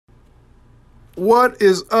What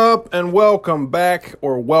is up, and welcome back,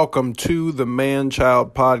 or welcome to the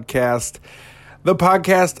Man-Child Podcast, the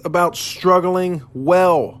podcast about struggling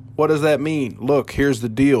well. What does that mean? Look, here's the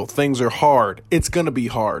deal. Things are hard. It's going to be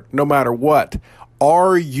hard, no matter what.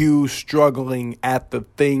 Are you struggling at the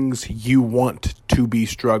things you want to be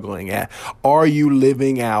struggling at? Are you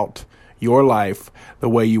living out your life the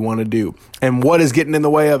way you want to do? And what is getting in the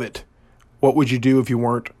way of it? What would you do if you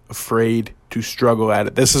weren't afraid to struggle at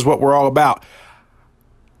it? This is what we're all about.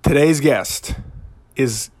 Today's guest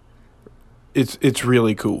is it's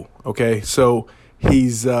really cool. Okay, so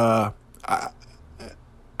he's I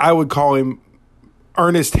would call him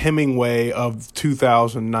Ernest Hemingway of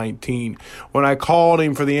 2019. When I called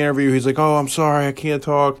him for the interview, he's like, "Oh, I'm sorry, I can't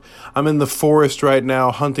talk. I'm in the forest right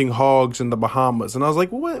now hunting hogs in the Bahamas." And I was like,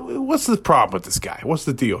 "What's the problem with this guy? What's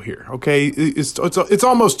the deal here?" Okay, it's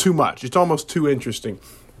almost too much. It's almost too interesting.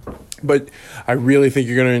 But I really think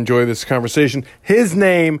you're going to enjoy this conversation. His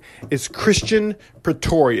name is Christian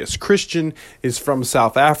Pretorius. Christian is from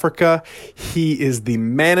South Africa. He is the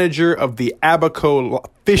manager of the Abaco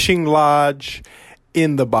Fishing Lodge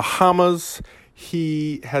in the Bahamas.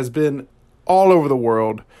 He has been all over the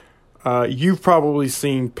world. You've probably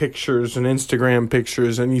seen pictures and Instagram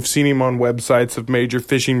pictures, and you've seen him on websites of major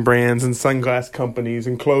fishing brands and sunglass companies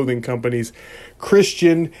and clothing companies.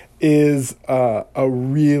 Christian is a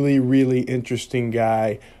really, really interesting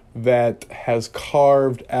guy that has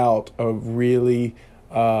carved out a really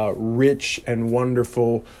rich and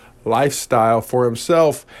wonderful lifestyle for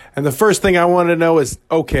himself. And the first thing I want to know is,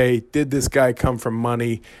 okay, did this guy come from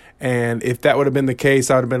money? And if that would have been the case,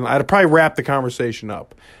 I'd have probably wrapped the conversation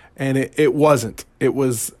up. And it wasn't. It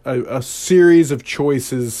was a series of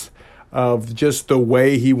choices of just the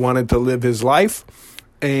way he wanted to live his life.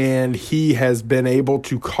 And he has been able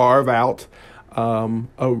to carve out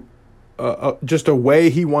just a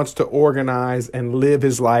way he wants to organize and live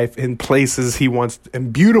his life in places he wants,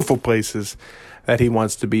 in beautiful places that he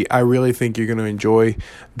wants to be. I really think you're going to enjoy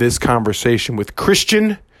this conversation with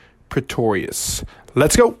Christian Pretorius.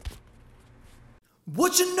 Let's go.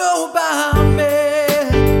 What you know about me?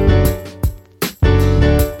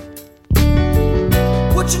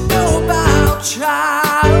 What you know about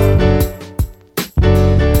child?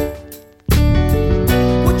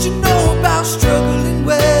 What you know about struggling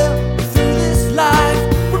well through this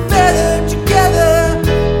life? We're better together.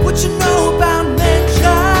 What you know about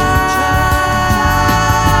Man-Child?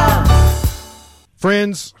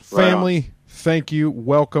 Friends, family, thank you.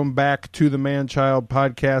 Welcome back to the Man-Child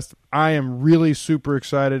Podcast. I am really super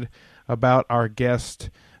excited about our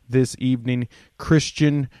guest this evening.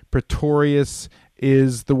 Christian Pretorius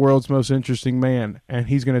is the world's most interesting man, and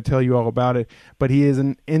he's going to tell you all about it. But he is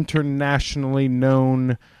an internationally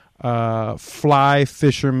known fly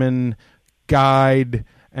fisherman, guide,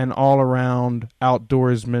 and all-around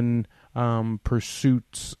outdoorsman,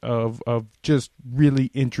 pursuits of just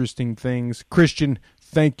really interesting things. Christian,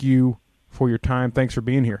 thank you for your time. Thanks for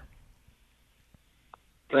being here.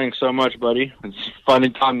 Thanks so much, buddy. It's a funny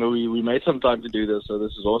time that we made some time to do this, so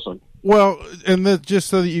this is awesome. Well, and just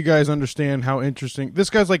so that you guys understand how interesting this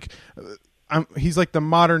guy's, like, he's like the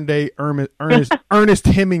modern day Ernest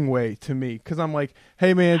Hemingway to me, because I'm like,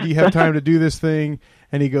 "Hey man, do you have time to do this thing?"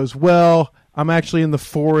 And he goes, "Well, I'm actually in the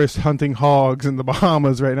forest hunting hogs in the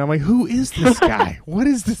Bahamas right now." I'm like, "Who is this guy? What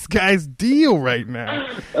is this guy's deal right now?"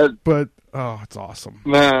 But oh, it's awesome,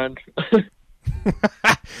 man.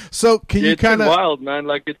 So can you kind of wild, man?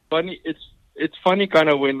 Like, it's funny. It's funny kind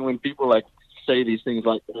of when people like say these things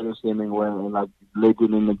like Ernest Hemingway and like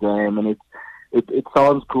legend in the game, and it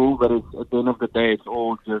sounds cool, but it's at the end of the day, it's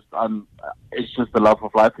all just it's just the love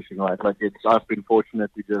of fly fishing, right? Like, I've been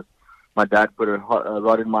fortunate to just, my dad put a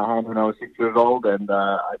rod in my hand when I was 6 years old, and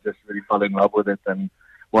I just really fell in love with it, and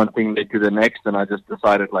one thing led to the next, and I just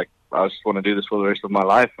decided, like, I just want to do this for the rest of my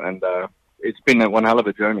life, and it's been one hell of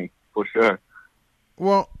a journey for sure.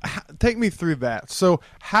 Well, take me through that. So,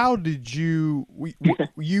 how did you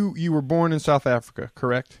you were born in South Africa,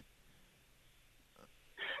 correct?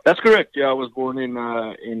 That's correct. Yeah, I was born in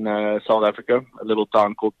South Africa, a little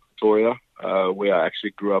town called Pretoria, where I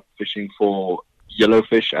actually grew up fishing for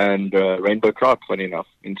yellowfish and rainbow trout, funny enough,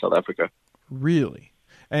 in South Africa. Really?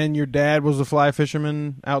 And your dad was a fly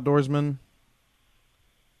fisherman, outdoorsman?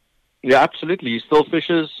 Yeah, absolutely. He still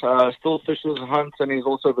fishes, hunts, and he's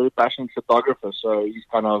also a very passionate photographer. So he's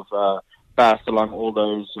kind of passed along all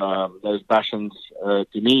those passions to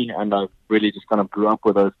me, and I really just kind of grew up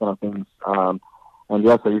with those kind of things. And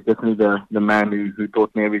yeah, so he's definitely the man who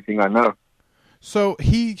taught me everything I know. So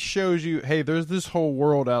he shows you, hey, there's this whole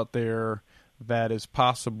world out there that is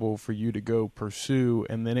possible for you to go pursue,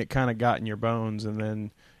 and then it kind of got in your bones, and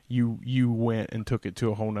then you went and took it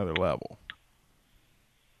to a whole nother level?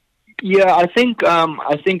 Yeah, I think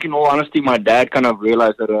in all honesty, my dad kind of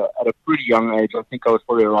realized at a pretty young age. I think I was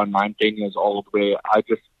probably around 9, 10 years old, where I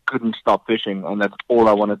just couldn't stop fishing, and that's all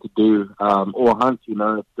I wanted to do, or hunt,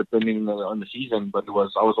 depending on the season. But I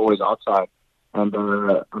was always outside, and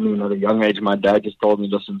at a young age, my dad just told me,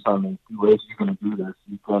 "Listen, son, where are you going to do this?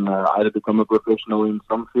 You can either become a professional in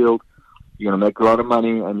some field, you're going to make a lot of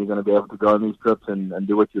money, and you're going to be able to go on these trips and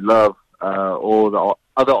do what you love, or the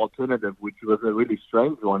other alternative," which was a really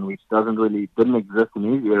strange one, which didn't exist in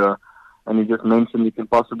his era. And he just mentioned you can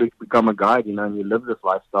possibly become a guide, and you live this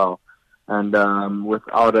lifestyle. And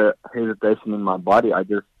without a hesitation in my body, I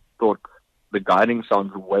just thought the guiding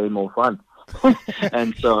sounds way more fun.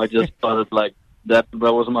 And so I just started that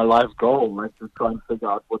was my life goal, to try and figure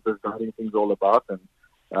out what this guiding thing's all about.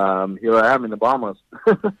 And here I am in the Bahamas.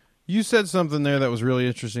 You said something there that was really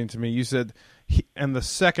interesting to me. You said, and the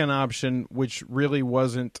second option, which really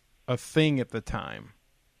wasn't a thing at the time,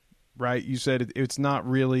 right? You said it's not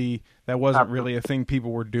really, that wasn't really a thing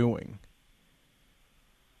people were doing.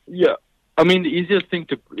 Yeah. I mean, the easiest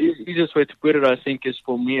way to put it, I think, is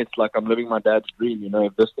for me, it's like I'm living my dad's dream.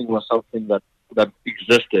 If this thing was something that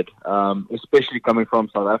existed, especially coming from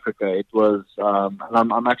South Africa, it was, and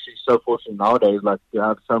I'm actually so fortunate nowadays, to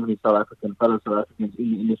have so many fellow South Africans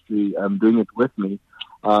in the industry doing it with me.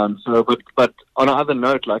 But on another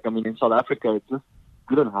note, in South Africa, it just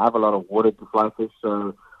didn't have a lot of water to fly fish,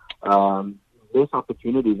 so there's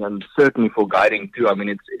opportunities, and certainly for guiding too.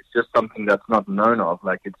 It's just something that's not known of.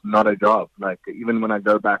 It's not a job. Even when I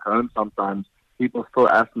go back home, sometimes people still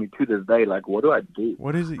ask me to this day, what do I do?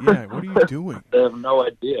 What is it? Yeah, what are you doing? They have no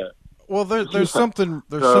idea. Well, there's something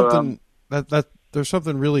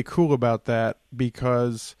really cool about that,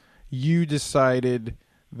 because you decided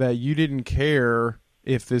that you didn't care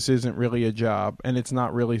if this isn't really a job and it's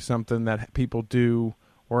not really something that people do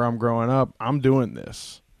where I'm growing up. I'm doing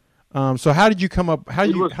this. So how did you come up? How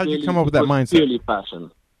did you come up with that mindset? Purely passion.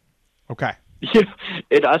 Okay. Yeah,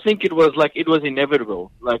 I think it was inevitable.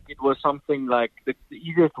 It was something the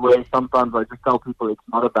easiest way. Sometimes I just tell people it's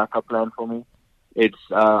not a backup plan for me. It's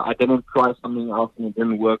I didn't try something else and it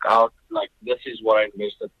didn't work out. This is what I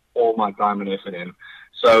invested all my time and effort in.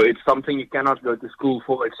 So it's something you cannot go to school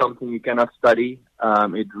for. It's something you cannot study.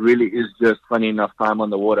 It really is just funny enough time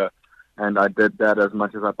on the water, and I did that as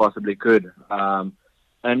much as I possibly could.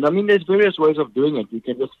 And there's various ways of doing it. You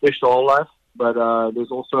can just fish the whole life, but there's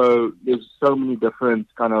so many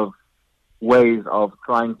different kind of ways of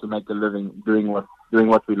trying to make a living doing what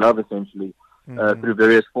we love, essentially, through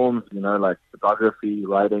various forms, like photography,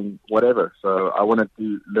 writing, whatever. So I wanted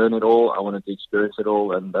to learn it all. I wanted to experience it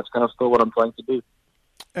all, and that's kind of still what I'm trying to do.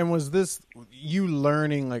 And was this you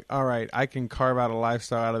learning, all right, I can carve out a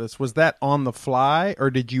lifestyle out of this? Was that on the fly, or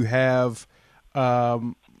did you have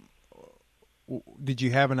an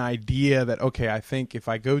idea that, okay, I think if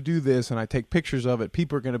I go do this and I take pictures of it,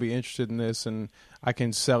 people are going to be interested in this and I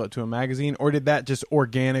can sell it to a magazine? Or did that just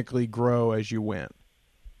organically grow as you went?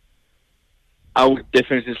 I would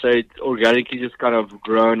definitely say it organically just kind of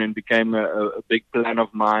grown and became a big plan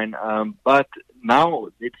of mine. But now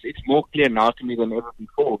it's more clear now to me than ever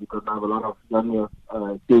before, because I have a lot of younger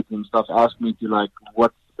kids and stuff ask me to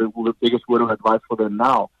what's the biggest word of advice for them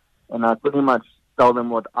now. And I pretty much tell them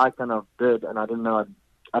what I kind of did, and I didn't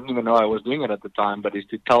even know I was doing it at the time, but is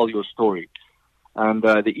to tell your story. And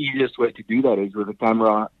the easiest way to do that is with a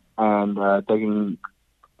camera and taking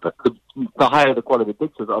the higher the quality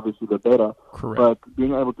pictures, obviously the better. Correct. But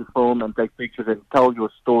being able to film and take pictures and tell your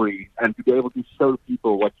story and to be able to show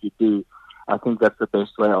people what you do, I think that's the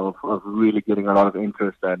best way of really getting a lot of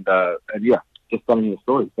interest and just telling your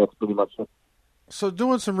story. That's pretty much it. So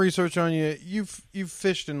doing some research on you, you've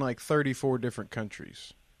fished in 34 different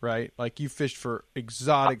countries, right? You fished for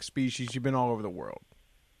exotic species. You've been all over the world.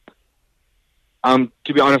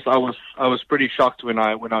 To be honest, I was pretty shocked when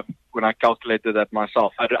I calculated that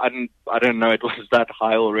myself. I didn't know it was that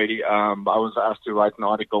high already. I was asked to write an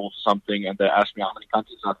article or something, and they asked me how many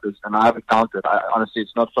countries I fished, and I haven't counted. Honestly,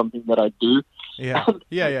 it's not something that I do. Yeah. So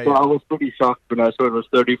I was pretty shocked when I saw it was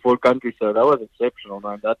 34 countries. So that was exceptional,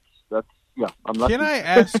 man. That's I'm lucky. Can I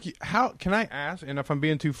ask you Can I ask? And if I'm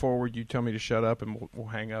being too forward, you tell me to shut up, and we'll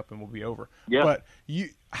hang up, and we'll be over. Yeah. But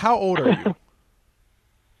how old are you?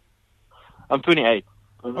 I'm 28.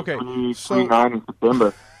 Okay, 29 in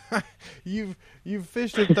September. You've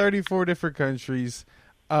fished in 34 different countries.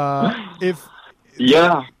 And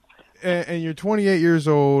you're 28 years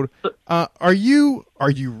old. Are you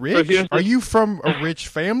rich? Are you from a rich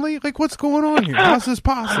family? What's going on here? How's this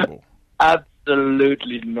possible?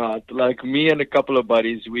 Absolutely not. Like me and a couple of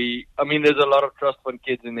buddies, there's a lot of trust fund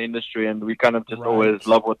kids in the industry, and we kind of just Right. always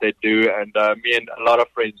love what they do. And me and a lot of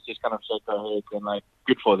friends just kind of shake our heads and like,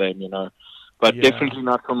 good for them, But Yeah. definitely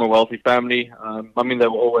not from a wealthy family. They were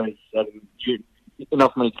always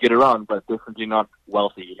enough money to get around, but definitely not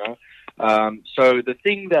wealthy. So the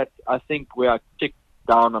thing that I think where I kicked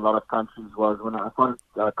down a lot of countries was when I started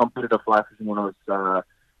competitive fly fishing when I was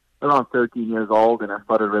around 13 years old, and I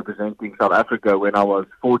started representing South Africa when I was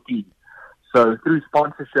 14. So through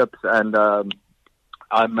sponsorships and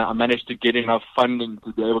I managed to get enough funding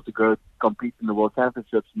to be able to go compete in the World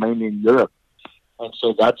Championships, mainly in Europe. And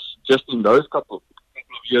so that's just in those couple of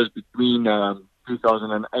years between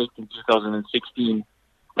 2008 and 2016.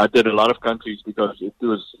 I did a lot of countries because it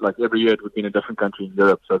was like every year it would be in a different country in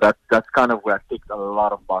Europe. So that's kind of where I ticked a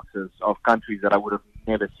lot of boxes of countries that I would have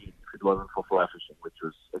never seen if it wasn't for fly fishing, which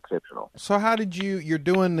was exceptional. So how did you're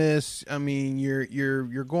doing this? I mean, you're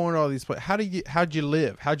going to all these places. How'd you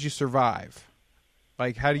live? How'd you survive?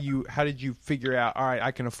 Like, how did you figure out, all right,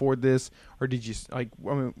 I can afford this? Or did you,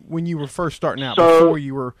 when you were first starting out, before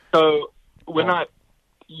you were... So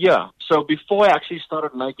before I actually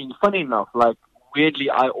started making, funny enough, like, weirdly,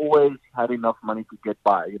 I always had enough money to get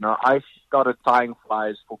by. I started tying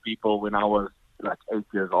flies for people when I was like 8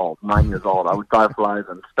 years old, 9 years old. I would tie flies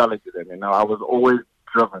and sell it to them. I was always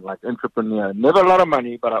driven, like entrepreneur. Never a lot of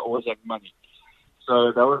money, but I always had money.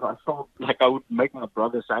 So I would make my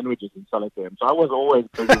brother sandwiches and sell it to him. So I was always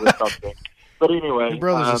busy with something. But anyway, Your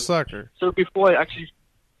brother's a sucker. So before I actually,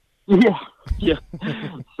 yeah.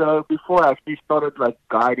 So before I actually started like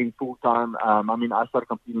guiding full time, I started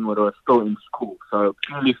competing when I was still in school. So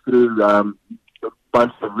purely through a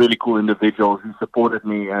bunch of really cool individuals who supported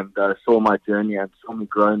me and saw my journey and saw me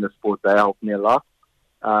grow in the sport. They helped me a lot.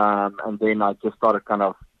 And then I just started kind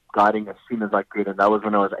of guiding as soon as I could, and that was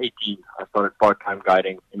when I was 18. I started part-time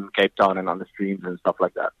guiding in Cape Town and on the streams and stuff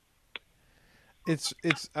like that.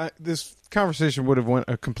 This conversation would have went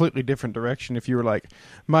a completely different direction if you were like,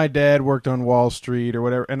 my dad worked on Wall Street or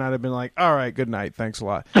whatever, and I'd have been like, all right, good night, thanks a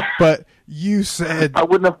lot. But you said... I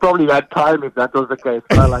wouldn't have probably had time if that was the case.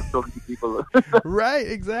 I like talking to people. Right,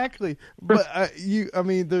 exactly. But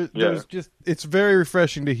there's just, it's very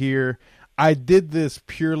refreshing to hear. I did this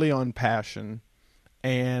purely on passion,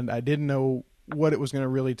 and I didn't know what it was going to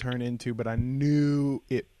really turn into, but I knew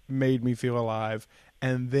it made me feel alive.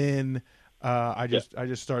 And then I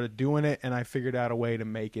just started doing it, and I figured out a way to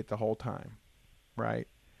make it the whole time. Right?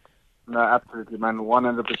 No, absolutely, man.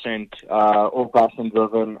 100% all passion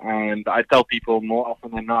driven. And I tell people more often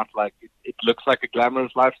than not, like, it looks like a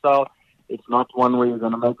glamorous lifestyle. It's not one where you're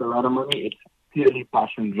going to make a lot of money. It's purely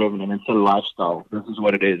passion driven, and it's a lifestyle. This is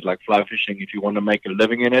what it is. Like fly fishing, if you want to make a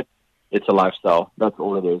living in it, it's a lifestyle. That's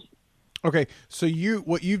all it is. Okay, so you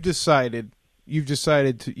had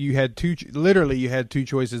two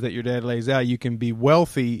choices that your dad lays out. You can be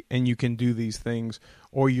wealthy and you can do these things,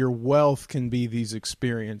 or your wealth can be these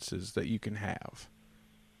experiences that you can have.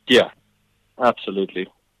 Yeah, absolutely.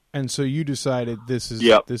 And so you decided this is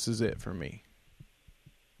it for me,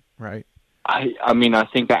 right? I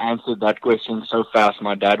think I answered that question so fast.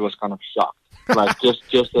 My dad was kind of shocked. Like just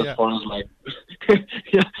as far as like,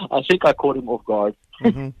 yeah, I think I caught him off guard.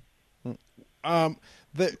 Mm-hmm.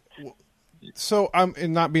 So I'm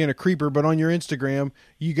not being a creeper, but on your Instagram,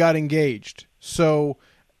 you got engaged. So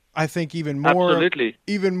I think even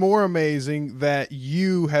more amazing that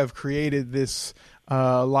you have created this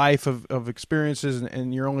life of experiences,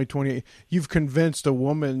 and you're only 28. You've convinced a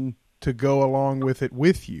woman to go along with it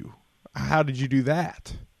with you. How did you do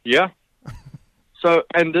that? Yeah. So,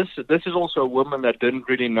 and this is also a woman that didn't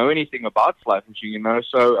really know anything about fly fishing,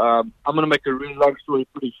 So I'm going to make a really long story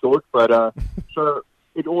pretty short, but so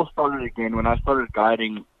it all started again when I started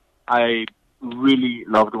guiding. I really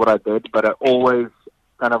loved what I did, but I always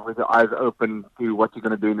kind of with the eyes open to what you're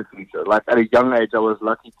going to do in the future. Like at a young age, I was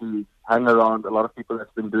lucky to hang around a lot of people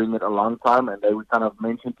that's been doing it a long time, and they would kind of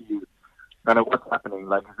mention to you kind of what's happening.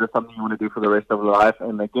 Like, is this something you want to do for the rest of your life?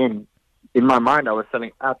 And again, in my mind, I was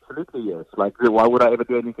saying absolutely yes. Like, why would I ever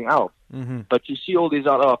do anything else? Mm-hmm. But you see all these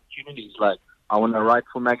other opportunities, like I want to write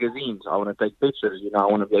for magazines. I want to take pictures. I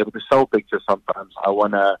want to be able to sell pictures sometimes. I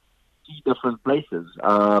want to see different places.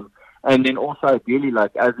 And then also, ideally,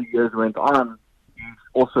 like as the years went on, you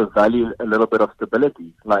also value a little bit of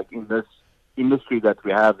stability. Like in this industry that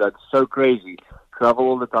we have that's so crazy, travel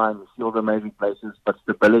all the time, you see all the amazing places, but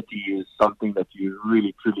stability is something that you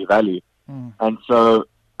really, truly value. Mm. And so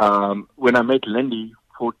when I met Lindy,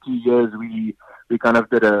 for 2 years, we kind of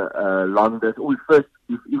did a long distance.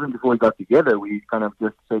 Even before we got together, we kind of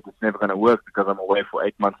just said it's never going to work because I'm away for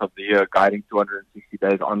 8 months of the year guiding 260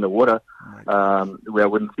 days on the water, where I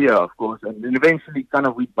wouldn't see her, of course. And then eventually, kind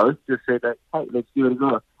of, we both just said that, hey, let's give it a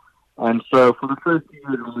go. And so for the first 2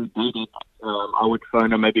 years when we did it, I would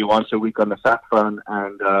phone her maybe once a week on the sat phone.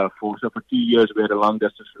 And for 2 years, we had a long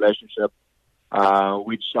distance relationship,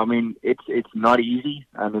 which, I mean, it's not easy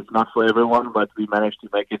and it's not for everyone, but we managed to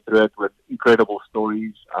make it through it with incredible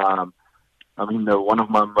stories. I mean, one of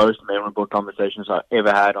my most memorable conversations I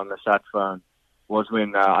ever had on the sat phone was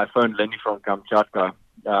when I phoned Lindy from Kamchatka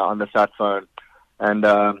on the sat phone. And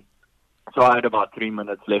so I had about 3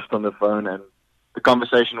 minutes left on the phone, and the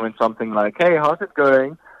conversation went something like, hey, how's it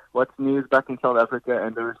going? What's news back in South Africa?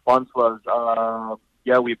 And the response was,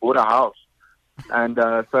 yeah, we bought a house. And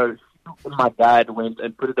so my dad went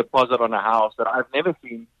and put a deposit on a house that I've never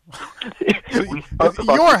seen.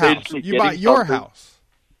 Your house. You bought your house.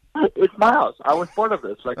 It's my house. I was part of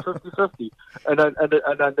this, like 50-50. And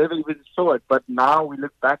I never even saw it. But now we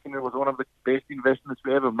look back and it was one of the best investments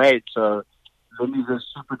we ever made. So Lindy's a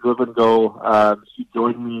super driven girl. She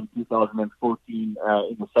joined me in 2014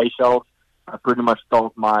 in the Seychelles. I pretty much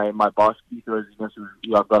told my boss, Keith Rosinas, who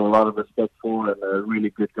I've got a lot of respect for and a really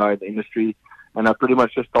good guy in the industry. And I pretty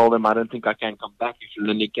much just told him, I don't think I can come back if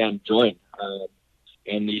Lindy can't join.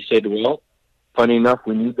 And he said, well, funny enough,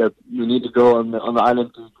 we need to go on the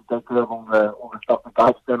island to take care of all the stuff the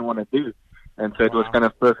guys don't want to do. And so it was kind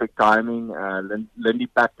of perfect timing. Lindy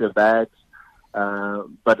packed her bags,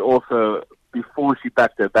 but also before she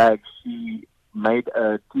packed her bags, she made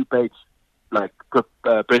a 2-page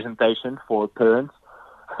presentation for parents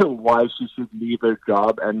why she should leave her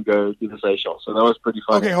job and go to the Seychelles. So that was pretty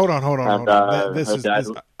funny. Okay, hold on.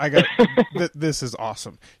 This is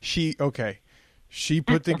awesome. She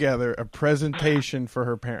put together a presentation for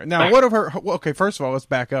her parents. Now, what of her? Okay, first of all, let's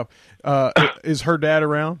back up. Is her dad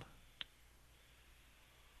around?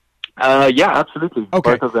 Yeah, absolutely.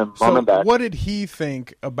 Okay. Both of them, mom and dad. What did he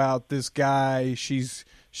think about this guy? She's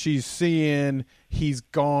seeing. He's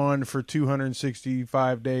gone for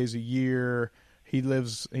 265 days a year. He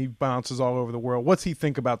bounces all over the world. What's he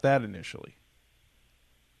think about that initially?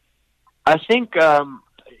 I think that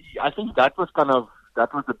was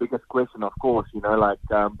the biggest question, of course,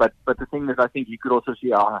 but the thing is, I think you could also see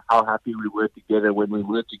how happy we were together when we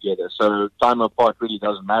were together. So time apart really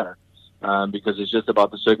doesn't matter, because it's just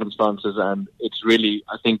about the circumstances, and it's really,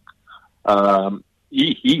 I think,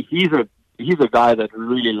 he's a guy that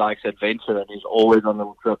really likes adventure and he's always on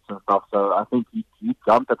little trips and stuff. So I think he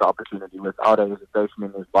jumped at the opportunity without a hesitation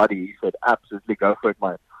in his body. He said, absolutely go for it,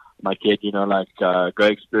 my kid, go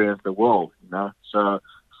experience the world, So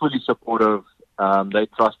fully supportive. They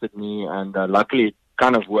trusted me, and luckily it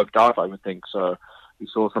kind of worked out, I would think. So we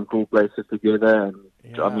saw some cool places together, and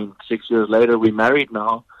I mean, 6 years later, we're married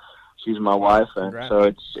now. She's my wife, and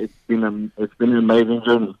so it's been an amazing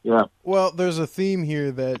journey. Yeah. Well, there's a theme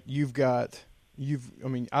here that I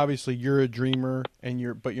mean, obviously you're a dreamer,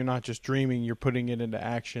 but you're not just dreaming; you're putting it into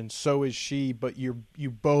action. So is she, but you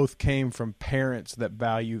both came from parents that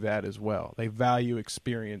value that as well. They value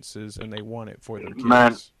experiences, and they want it for their kids.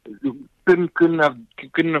 Man, couldn't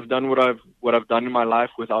have done what I've done in my life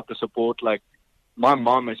without the support. Like my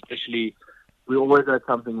mom, especially. We always had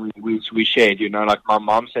something we shared, like my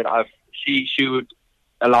mom said, she would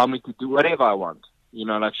allow me to do whatever I want,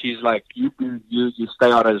 she's like, you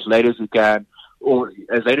stay out as late as you can or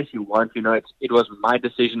as late as you want, it was my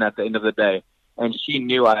decision at the end of the day. And she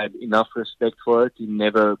knew I had enough respect for her to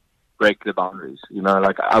never break the boundaries,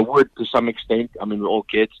 I would to some extent. I mean, we're all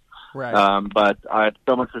kids, right? But I had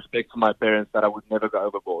so much respect for my parents that I would never go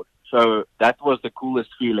overboard. So that was the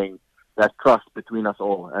coolest feeling. That trust between us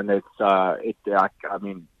all, and it's the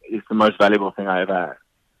most valuable thing I ever had.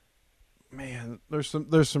 Man, there's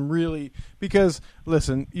some really, because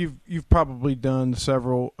listen, you've probably done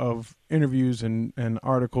several of interviews and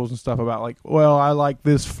articles and stuff about I like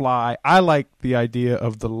this fly. I like the idea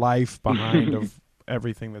of the life behind of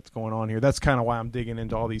everything that's going on here. That's kind of why I'm digging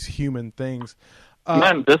into all these human things.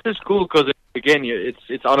 Man, this is cool because again,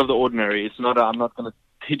 it's out of the ordinary. It's not. I'm not going to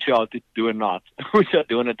teach you how to do a knot, which I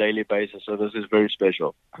do on a daily basis. So this is very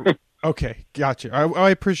special. Okay, gotcha.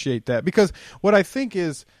 I appreciate that, because what I think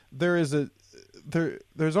is there's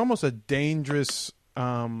almost a dangerous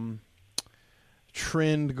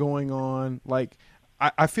trend going on. Like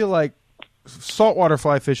I feel like saltwater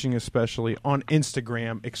fly fishing, especially on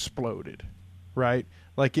Instagram, exploded, right?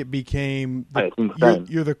 Like it became,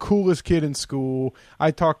 you're the coolest kid in school.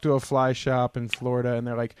 I talked to a fly shop in Florida, and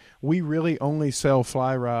they're like, we really only sell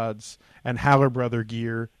fly rods and Haller Brother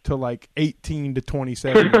gear to 18 to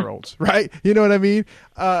 27-year-olds, right? You know what I mean?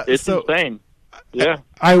 It's insane. Yeah.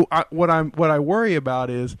 What I worry about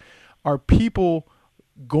is, are people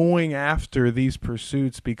going after these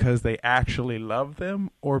pursuits because they actually love them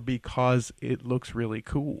or because it looks really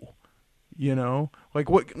cool? You know, like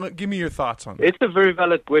what? Give me your thoughts on that. It's a very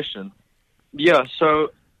valid question. Yeah,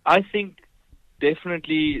 so I think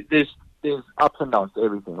definitely there's ups and downs to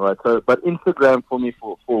everything, right? So, but Instagram for me,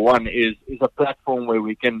 for one, is a platform where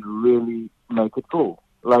we can really make it cool.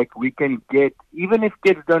 Like we can get, even if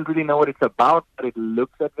kids don't really know what it's about, but it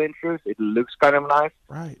looks adventurous, it looks kind of nice.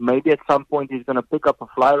 Right. Maybe at some point he's going to pick up a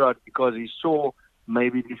fly rod because he saw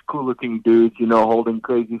maybe these cool looking dudes, you know, holding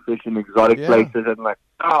crazy fish in exotic places and like,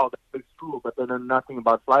 oh, that looks cool, but they know nothing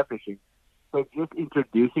about fly fishing. So just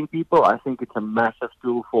introducing people, I think it's a massive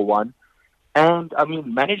tool for one. And, I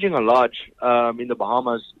mean, managing a lodge in the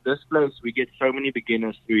Bahamas, this place, we get so many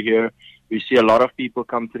beginners through here. We see a lot of people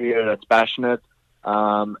come through here that's passionate.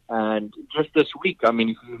 And just this week, I mean,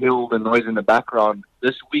 if you hear all the noise in the background,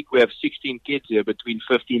 this week we have 16 kids here between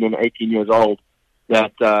 15 and 18 years old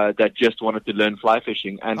that just wanted to learn fly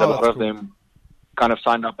fishing. And a lot of them kind of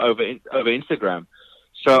signed up over Instagram.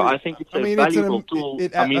 So I think it's a valuable tool.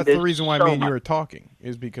 That's the reason why me and you are talking,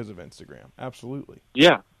 is because of Instagram. Absolutely.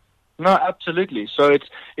 Yeah. No, absolutely. So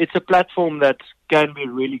it's a platform that can be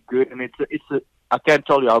really good, and I can't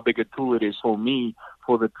tell you how big a tool it is for me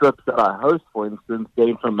for the trips that I host. For instance, the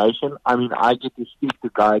information. I mean, I get to speak to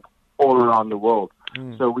guides all around the world.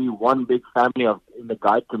 So we one big family in the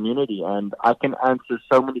guide community, and I can answer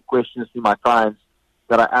so many questions to my clients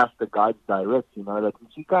that I ask the guides direct. You know, that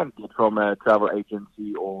you can't get from a travel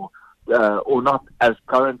agency or not as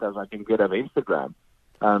current as I can get of Instagram.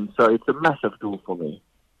 So it's a massive tool for me.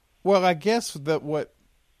 Well, I guess what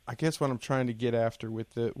I'm trying to get after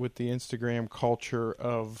with the Instagram culture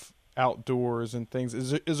of outdoors and things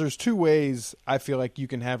is there's two ways I feel like you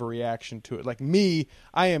can have a reaction to it. Like me,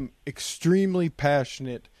 I am extremely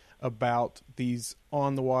passionate about these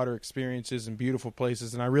on the water experiences and beautiful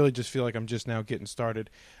places, and I really just feel like I'm just now getting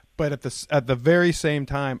started. But at the very same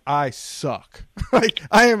time, I suck. Like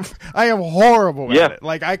I am horrible at it.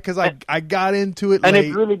 Like I got into it and late.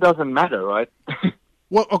 It really doesn't matter, right?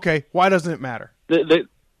 Well, okay. Why doesn't it matter?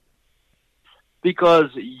 Because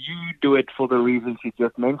you do it for the reasons you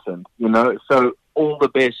just mentioned, you know. So all the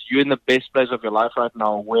best. You're in the best place of your life right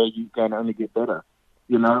now where you can only get better.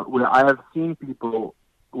 You know, where I have seen people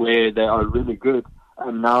where they are really good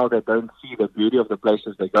and now they don't see the beauty of the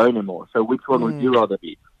places they go anymore. So which one would you rather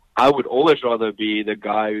be? I would always rather be the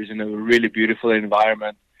guy who's in a really beautiful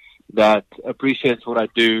environment that appreciates what I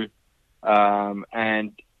do,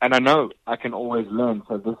 and I know I can always learn,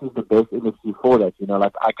 so this is the best industry for that. You know,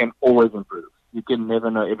 like I can always improve. You can never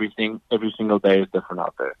know everything. Every single day is different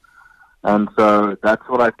out there. And so that's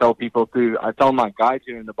what I tell people too. I tell my guides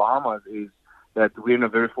here in the Bahamas is that we're in a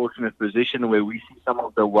very fortunate position where we see some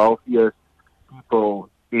of the wealthiest people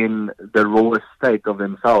in the rawest state of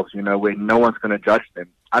themselves, you know, where no one's going to judge them.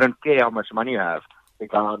 I don't care how much money you have. The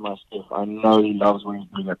guy on my stuff, I know he loves what he's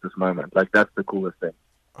doing at this moment. Like, that's the coolest thing.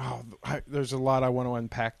 Oh, there's a lot I want to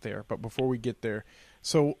unpack there, but before we get there,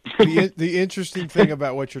 so the interesting thing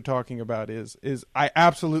about what you're talking about is I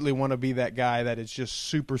absolutely want to be that guy that is just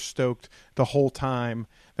super stoked the whole time.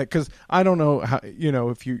 Because I don't know how, you know,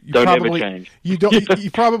 if you don't probably ever change. you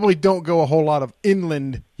probably don't go a whole lot of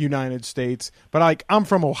inland United States, but like I'm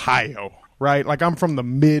from Ohio. Right? Like I'm from the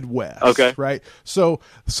Midwest. Okay. Right. So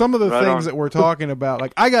some of the things that we're talking about,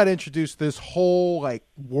 like I got introduced to this whole like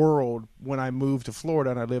world when I moved to Florida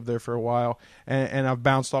and I lived there for a while, and I've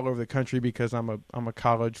bounced all over the country because I'm a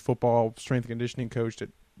college football strength and conditioning coach that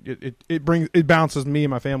it bounces me and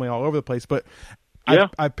my family all over the place. But yeah.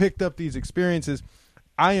 I picked up these experiences.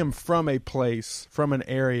 I am from an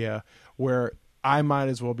area where I might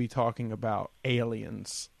as well be talking about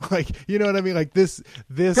aliens. Like, you know what I mean? Like this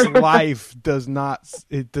life does not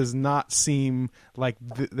seem like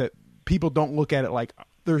that people don't look at it like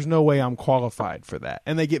there's no way I'm qualified for that.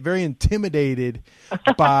 And they get very intimidated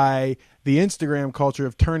by the Instagram culture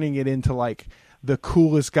of turning it into like the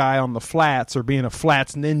coolest guy on the flats or being a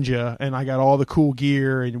flats ninja. And I got all the cool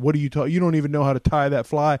gear. And what do you you don't even know how to tie that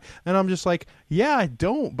fly. And I'm just like, yeah, I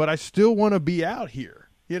don't, but I still want to be out here.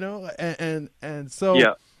 You know, and so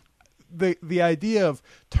yeah. the idea of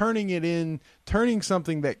turning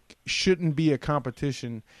something that shouldn't be a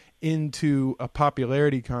competition into a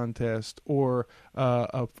popularity contest or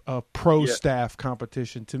a pro staff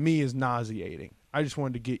competition to me is nauseating. I just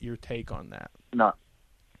wanted to get your take on that. No.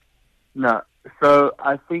 So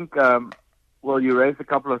I think well, you raised a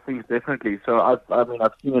couple of things definitely. So I've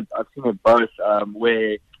seen it both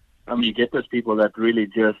where you get those people that really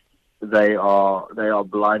just they are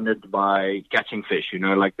blinded by catching fish. You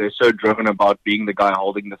know, like they're so driven about being the guy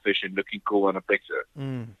holding the fish and looking cool on a picture,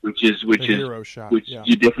 which is hero shot, yeah.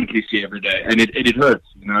 you definitely see every day, and it hurts.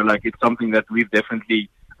 You know, like it's something that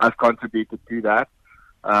I've contributed to that.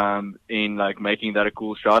 In like making that a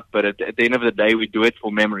cool shot, but at the end of the day, we do it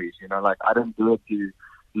for memories. You know, like I don't do it to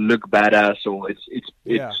look badass, or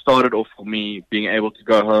it started off for me being able to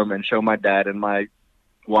go home and show my dad and my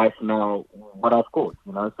wife now what I've caught.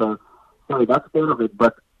 You know, so that's part of it.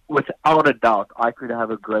 But without a doubt, I could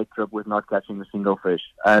have a great trip with not catching a single fish,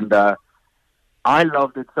 and I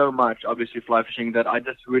loved it so much, obviously fly fishing, that I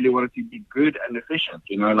just really wanted to be good and efficient.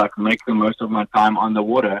 You know, like make the most of my time on the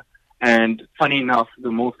water. And funny enough, the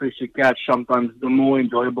more fish you catch, sometimes the more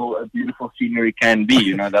enjoyable a beautiful scenery can be.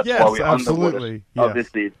 You know, that's yes, why we're absolutely. on the water, yes.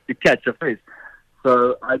 obviously, to catch a fish.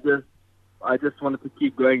 So I just wanted to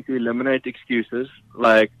keep going to eliminate excuses.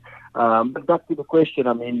 Like, but back to the question,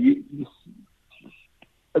 I mean, you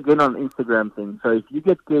again on Instagram thing. So if you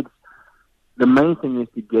get kids, the main thing is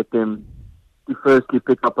to get them to firstly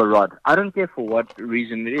pick up a rod. I don't care for what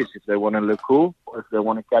reason it is, if they want to look cool or if they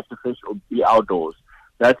want to catch a fish or be outdoors.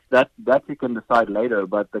 That you can decide later,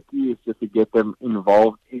 but the key is just to get them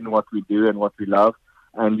involved in what we do and what we love,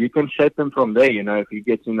 and you can shape them from there. You know, if he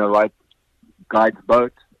gets in the right guide's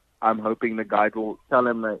boat, I'm hoping the guide will tell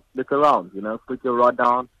him, look around, you know, put your rod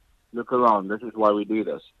down, look around. This is why we do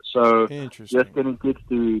this. So just getting kids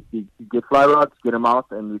to get fly rods, get them out,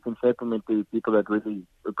 and you can shape them into people that really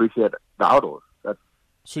appreciate the outdoors.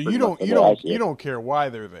 So you don't care why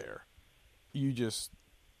they're there. You just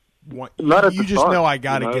know I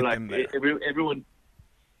got to get them there. Everyone,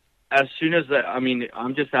 as soon as that, I mean,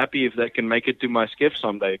 I'm just happy if they can make it to my skiff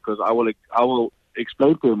someday, because I will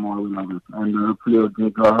explain to them why we love it, and hopefully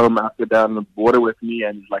they'll go home after down the border with me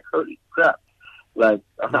and like, holy crap, like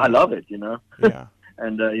I love it, you know. Yeah.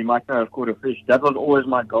 And you might not have caught a fish. That was always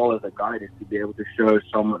my goal as a guide, is to be able to show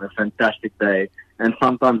someone a fantastic day, and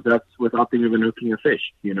sometimes that's without them even hooking a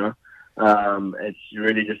fish, you know. It's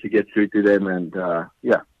really just to get through to them, and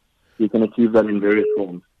you can achieve that in various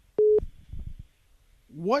forms.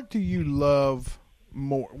 What do you love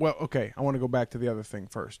more? Well, okay, I want to go back to the other thing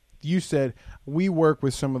first. You said we work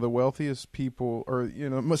with some of the wealthiest people, or, you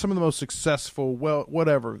know, some of the most successful,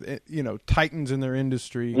 titans in their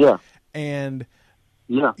industry. Yeah. And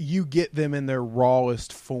you get them in their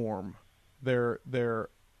rawest form, their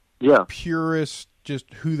purest,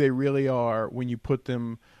 just who they really are when you put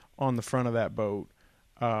them on the front of that boat.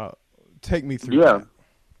 Take me through that.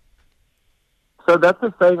 So that's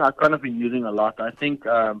a saying I've kind of been using a lot. I think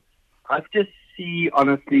I've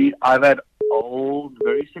had old,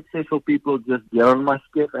 very successful people just get on my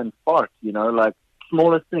skiff and fart, you know, like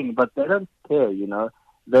smallest thing, but they don't care, you know.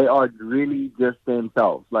 They are really just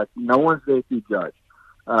themselves. Like, no one's there to judge.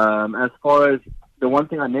 As far as the one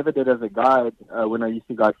thing I never did as a guide, when I used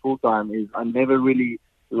to guide full-time, is I never really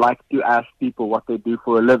liked to ask people what they do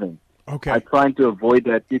for a living. Okay. I try to avoid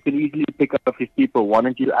that. You can easily pick up if people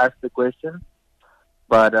wanted you to ask the question,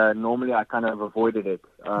 but normally I kind of avoided it.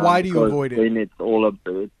 Why do you avoid it? Then it's all a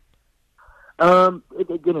bit.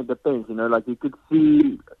 It depends, you know, like you could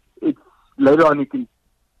see it's later on you can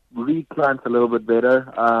read clients a little bit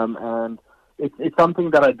better, and it's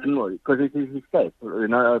something that I didn't worry, because it's an escape. You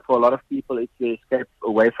know, for a lot of people, it's the escape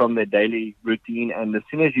away from their daily routine, and as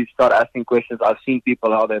soon as you start asking questions, I've seen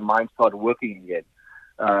people how their minds start working again,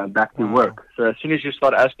 back to work. So as soon as you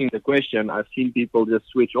start asking the question, I've seen people just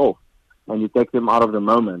switch off, and you take them out of the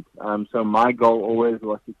moment. So my goal always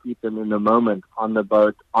was to keep them in the moment on the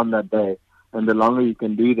boat on that day. And the longer you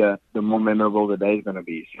can do that, the more memorable the day is going to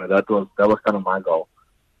be. So that was kind of my goal.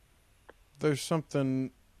 There's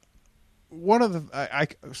something.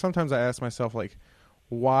 Sometimes I ask myself, like,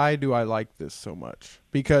 why do I like this so much?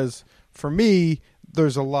 Because for me,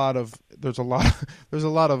 there's a lot of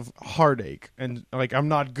heartache, and like I'm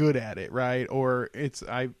not good at it, right? Or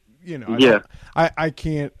I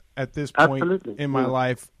can't. At this point in my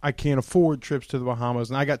life, I can't afford trips to the Bahamas,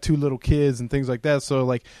 and I got 2 little kids and things like that. So,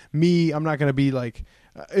 like me, I'm not going to be like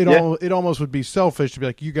it almost would be selfish to be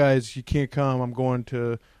like, you guys, you can't come. I'm going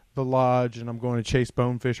to the lodge and I'm going to chase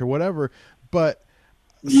bonefish or whatever. But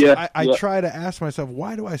I try to ask myself,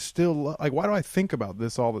 why do I still why do I think about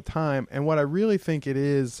this all the time? And what I really think it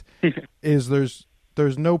is there's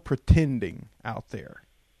no pretending out there,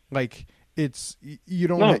 like.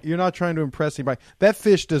 You're not trying to impress anybody. That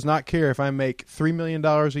fish does not care if I make $3 million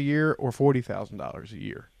a year or $40,000 a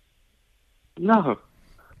year. No,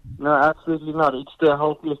 absolutely not. It's the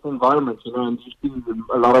healthiest environment, you know. And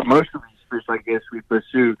most of these fish, I guess, we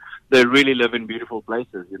pursue, they really live in beautiful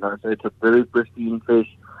places, you know. So it's a very pristine fish.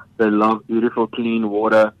 They love beautiful, clean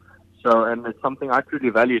water. So, and it's something I truly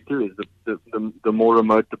value too. Is the more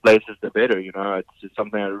remote the places, the better. It's just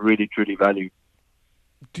something I really truly value.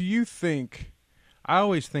 Do you think? I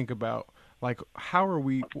always think about like how are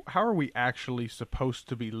we actually supposed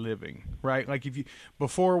to be living, right? Like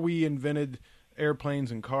before we invented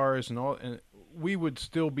airplanes and cars and all, and we would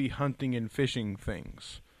still be hunting and fishing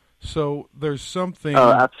things. So there's something.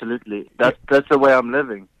 Oh, absolutely. That's the way I'm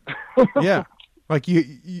living. Yeah, like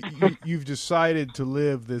you've decided to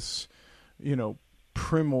live this,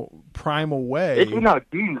 primal way. It's in our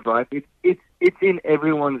genes, right? It's in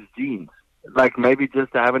everyone's genes. Like maybe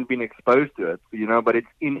just I haven't been exposed to it, but it's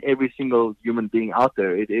in every single human being out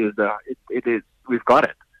there. It is. We've got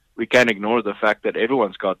it. We can't ignore the fact that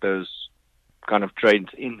everyone's got those kind of traits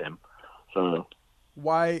in them. So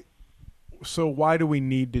why do we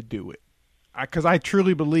need to do it? Because I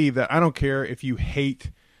truly believe that I don't care if you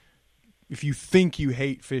think you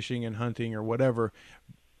hate fishing and hunting or whatever.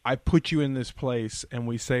 I put you in this place and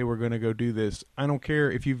we say we're going to go do this. I don't care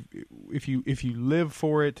if you live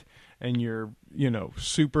for it and you're,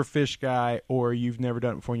 super fish guy or you've never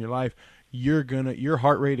done it before in your life. Your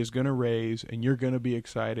heart rate is going to raise and you're going to be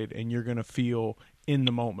excited and you're going to feel in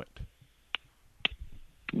the moment.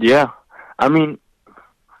 Yeah. I mean,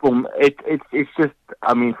 for me,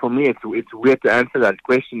 it's weird to answer that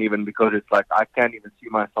question even because it's like I can't even see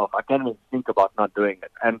myself. I can't even think about not doing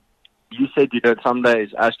it. And you said some days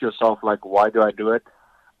ask yourself like, why do I do it?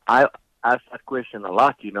 I ask that question a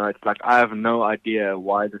lot. It's like I have no idea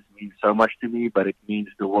why this means so much to me, but it means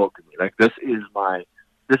the world to me. Like this is why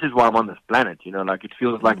I'm on this planet. Like it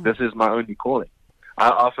feels like this is my only calling. I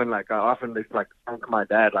often thank my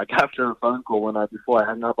dad. Like after a phone call before I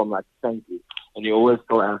hang up, I'm like, thank you. And he always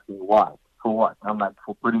still asks me why, for what. I'm like,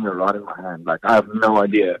 for putting a rod in my hand. Like I have no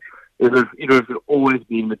idea. It was always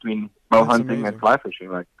been between bow hunting and fly fishing.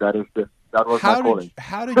 Like that was my calling.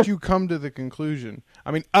 How did you come to the conclusion?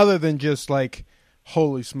 I mean, other than just like,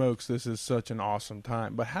 holy smokes, this is such an awesome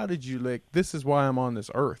time. But how did you this is why I'm on this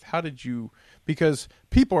earth? How did you? Because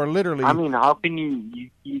people are literally. I mean, how can you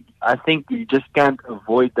I think you just can't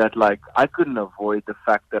avoid that. Like I couldn't avoid the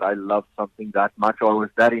fact that I loved something that much or was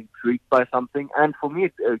that intrigued by something. And for me,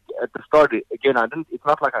 at the start, again, it's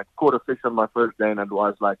not like I caught a fish on my first day and it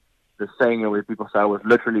was like the saying where people say I was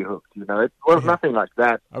literally hooked. It was nothing like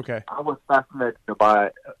that. Okay. I was fascinated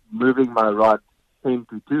by moving my rod 10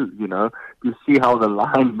 to 2, to see how the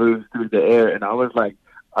line moves through the air. And I was like,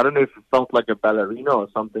 I don't know if it felt like a ballerina or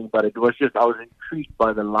something, but it was just, I was intrigued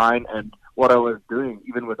by the line and what I was doing,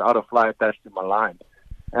 even without a fly attached to my line.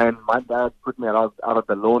 And my dad put me out of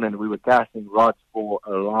the lawn and we were casting rods for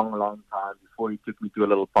a long, long time before he took me to a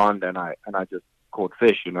little pond and I just caught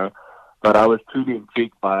fish, But I was truly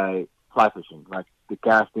intrigued by fly fishing, like the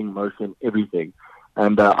casting, motion, everything.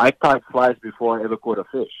 And I tied flies before I ever caught a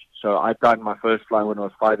fish. So I tied my first fly when I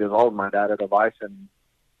was 5 years old. My dad had a vise and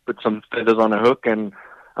put some feathers on a hook. And,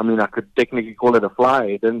 I mean, I could technically call it a fly.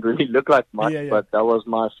 It didn't really look like much, but that was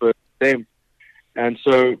my first attempt. And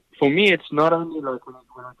so for me, it's not only like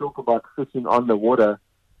when I talk about fishing on the water,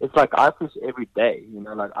 it's like I fish every day.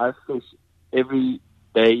 Like I fish every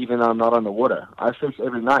day, even though I'm not on the water. I fish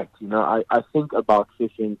every night. I think about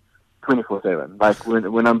fishing 24/7. Like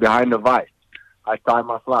when I'm behind the vise, I tie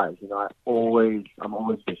my flies. I'm always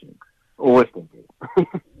fishing, always thinking.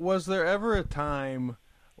 Was there ever a time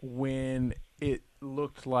when it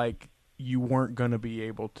looked like you weren't going to be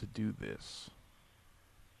able to do this?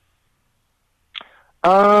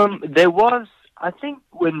 There was. I think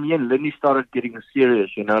when me and Lindy started getting serious,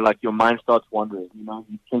 like your mind starts wandering. You're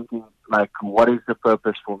thinking like, what is the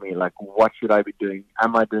purpose for me? Like, what should I be doing?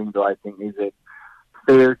 Am I doing the right thing? Is it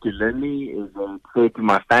fair to Lindy? Is it fair to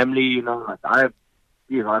my family? Like I've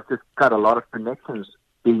just cut a lot of connections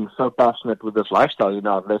being so passionate with this lifestyle.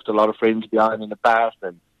 I've left a lot of friends behind in the past.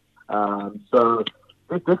 And so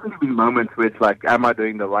there's definitely been moments where it's like, am I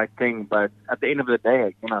doing the right thing? But at the end of the day,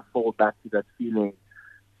 again, I fall back to that feeling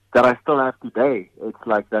that I still have today. It's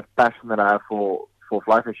like that passion that I have for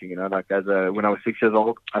fly fishing. Like when I was 6 years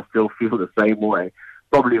old, I still feel the same way.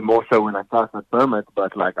 Probably more so when I pass my permit,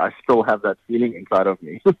 but like I still have that feeling inside of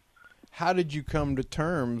me. How did you come to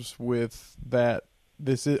terms with that?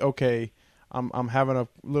 This is okay. I'm having a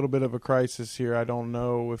little bit of a crisis here. I don't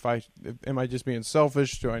know am I just being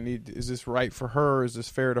selfish? Is this right for her? Is this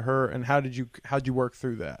fair to her? And how'd you work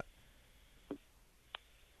through that?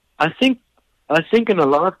 I think in a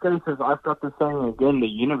lot of cases I've got the saying again, the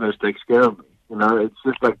universe takes care of me. It's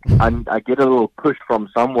just like I get a little push from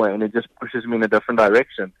somewhere and it just pushes me in a different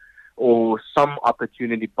direction, or some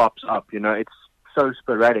opportunity pops up. It's so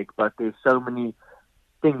sporadic, but there's so many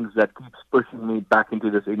things that keeps pushing me back into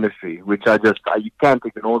this industry, which you can't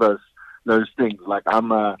ignore those things. Like I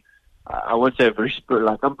wouldn't say I'm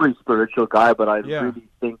a pretty spiritual guy, but I really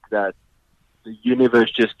think that the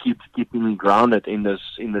universe just keeps keeping me grounded in this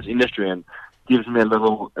industry and gives me a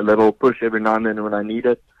little push every now and then when I need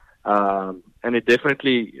it. And it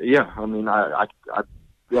definitely, I mean,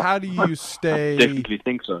 How do you stay? I definitely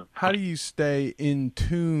think so. How do you stay in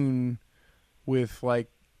tune with like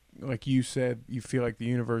you said, you feel like the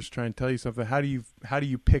universe is trying to tell you something? How do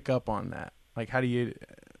you pick up on that? Like how do you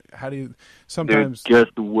sometimes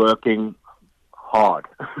just working hard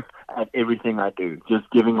at everything I do, just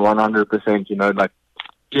giving 100%, you know, like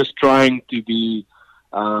just trying to be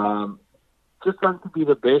the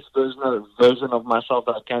best version of myself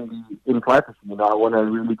that I can be in practice. You know, I want to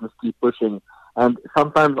really just keep pushing. And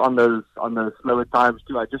sometimes on those slower times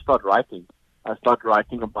too, I just start writing. I start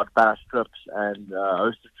writing about past trips and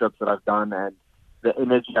hosted trips that I've done, and the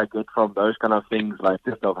energy I get from those kind of things, like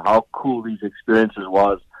just of how cool these experiences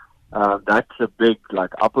was. That's a big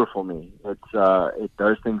upper for me.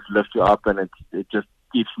 Those things lift you up, and it just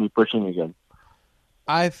keeps me pushing again.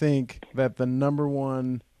 I think that the number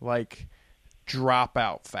one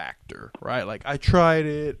dropout factor, right? Like I tried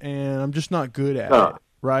it and I'm just not good at it,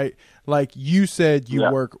 right? Like you said,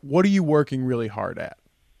 work. What are you working really hard at?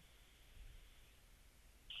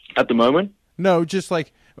 At the moment? No, just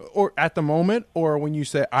or at the moment, or when you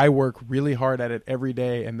say I work really hard at it every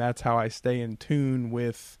day, and that's how I stay in tune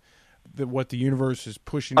with what the universe is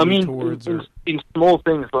pushing me towards. In small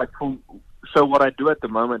things so what I do at the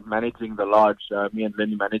moment, managing the lodge, me and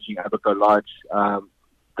Lenny managing Abaco Lodge,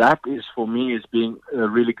 that is for me is being a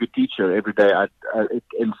really good teacher every day.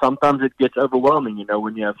 And sometimes it gets overwhelming, you know,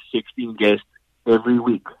 when you have 16 guests every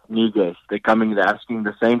week, new guests. They're coming, they're asking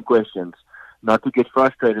the same questions. Not to get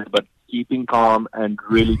frustrated, but keeping calm and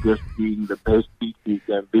really just being the best teacher you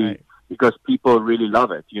can be, right. Because people really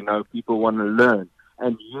love it. You know, people want to learn.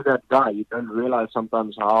 And you're that guy. You don't realize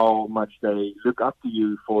sometimes how much they look up to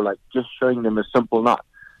you for just showing them a simple knot.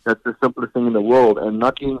 That's the simplest thing in the world, and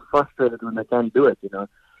not getting frustrated when they can't do it, you know.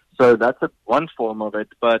 So that's one form of it.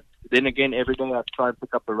 But then again, every day I try and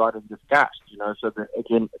pick up a rod and just cast, you know. So that,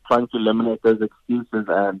 again, trying to eliminate those excuses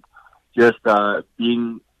and just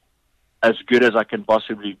being as good as I can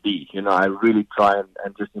possibly be. You know, I really try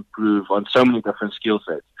and just improve on so many different skill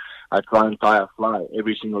sets. I try and tie a fly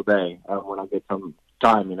every single day when I get some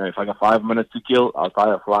time. You know, if I got 5 minutes to kill, I'll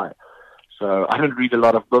tie a fly. So I don't read a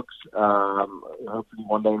lot of books, hopefully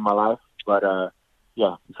one day in my life. But,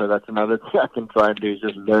 so that's another thing I can try and do is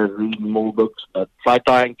just learn reading more books. But fly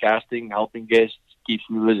tying, casting, helping guests keeps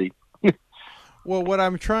me busy. Well, what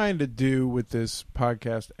I'm trying to do with this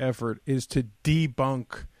podcast effort is to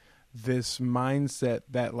debunk this mindset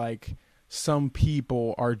that some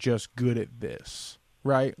people are just good at this,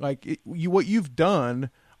 right? What you've done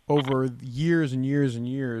over years and years and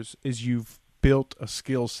years is you've built a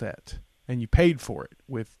skill set and you paid for it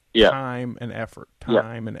with time and effort.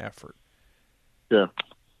 Yeah.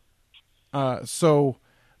 So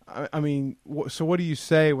what do you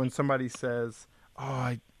say when somebody says,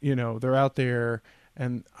 they're out there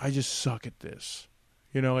and I just suck at this?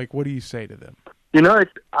 You know, what do you say to them? You know,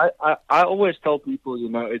 I always tell people, you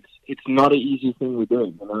know, it's not an easy thing we're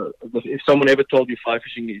doing. You know, if someone ever told you fly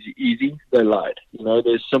fishing is easy, they lied. You know,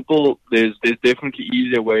 there's definitely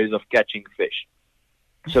easier ways of catching fish.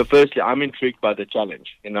 So firstly, I'm intrigued by the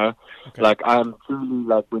challenge, you know. Okay. I'm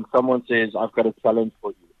truly, when someone says, I've got a challenge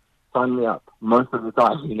for you, sign me up. Most of the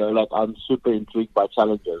time, you know, I'm super intrigued by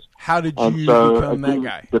challenges. How did you become that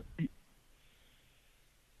guy?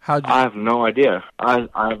 I have no idea. I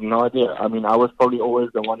have no idea. I mean, I was probably always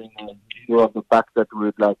the one in the middle of the pack that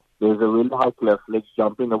would there's a really high cliff, let's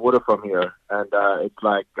jump in the water from here. And it's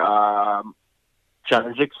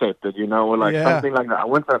challenge accepted, you know, or something like that. I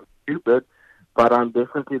wouldn't say I'm stupid, but I'm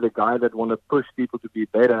definitely the guy that want to push people to be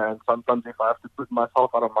better. And sometimes if I have to put myself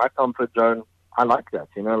out of my comfort zone, I like that,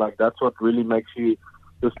 you know, that's what really makes you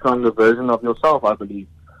the stronger version of yourself, I believe.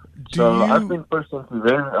 I've been pushed into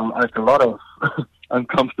very, a lot of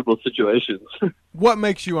uncomfortable situations. What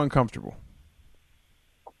makes you uncomfortable?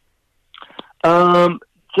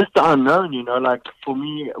 Just the unknown, you know, for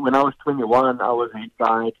me, when I was 21, I was head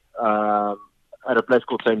guide at a place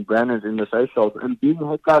called St. Brandon's in the Seychelles. And being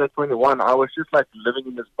head guide at 21, I was just living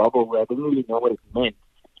in this bubble where I didn't really know what it meant.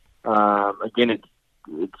 Again,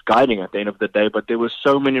 it's guiding at the end of the day, but there were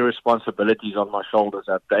so many responsibilities on my shoulders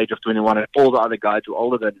at the age of 21, and all the other guys were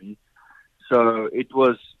older than me. So it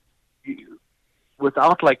was,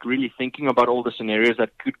 without really thinking about all the scenarios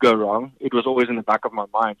that could go wrong, it was always in the back of my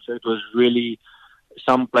mind. So it was really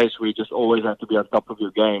some place where you just always have to be on top of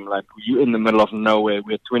your game. You're in the middle of nowhere.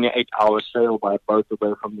 We're 28 hours sail by boat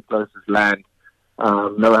away from the closest land.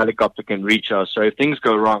 No helicopter can reach us. So if things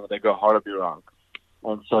go wrong, they go horribly wrong.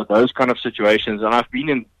 And so those kind of situations, and I've been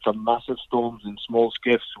in some massive storms in small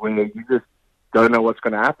skiffs where you just don't know what's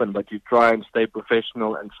going to happen, but you try and stay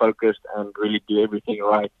professional and focused and really do everything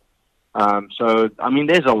right. So, I mean,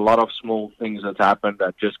 there's a lot of small things that happen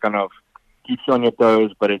that just kind of keeps you on your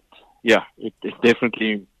toes, but it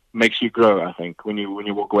definitely makes you grow, I think, when you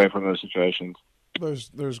walk away from those situations.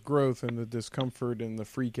 There's growth in the discomfort and the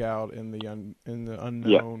freak out and the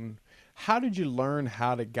unknown. Yeah. How did you learn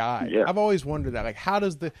how to guide? Yeah. I've always wondered that. Like, how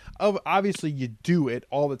does obviously you do it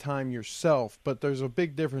all the time yourself, but there's a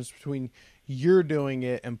big difference between you're doing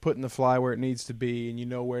it and putting the fly where it needs to be, and you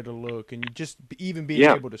know where to look, and you just even being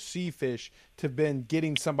able to see fish, to then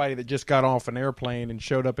getting somebody that just got off an airplane and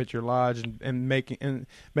showed up at your lodge and making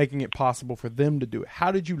it possible for them to do it.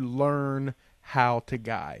 How did you learn how to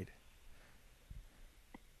guide?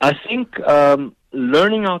 I think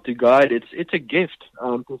learning how to guide, it's a gift.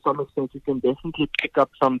 To some extent, you can definitely pick up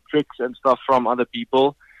some tricks and stuff from other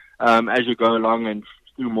people as you go along and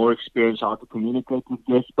through more experience how to communicate with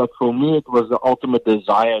guests. But for me, it was the ultimate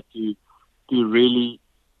desire to really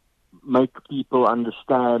make people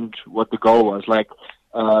understand what the goal was. Like,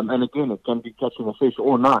 and again, it can be catching a fish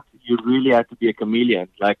or not. You really had to be a chameleon,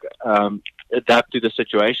 like adapt to the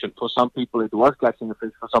situation. For some people, it was catching a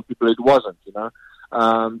fish. For some people, it wasn't, you know.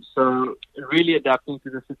 So really adapting to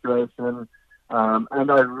the situation. And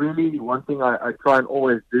one thing I try and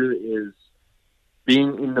always do is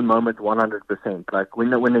being in the moment 100%. Like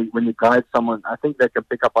when you guide someone, I think they can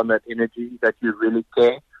pick up on that energy that you really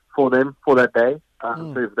care for them for that day.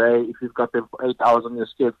 So if you've got them for 8 hours on your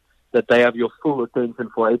skiff, that they have your full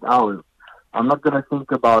attention for 8 hours. I'm not going to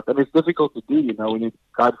think about, and it's difficult to do, you know, when you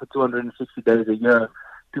guide for 260 days a year,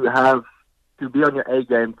 to be on your A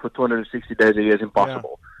game for 260 days a year is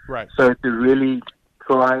impossible. Yeah, right. So to really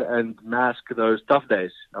try and mask those tough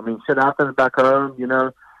days. I mean, shit happens back home, you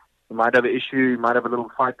know. You might have an issue, you might have a little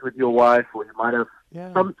fight with your wife, or you might have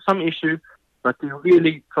some issue, but to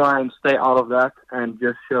really try and stay out of that and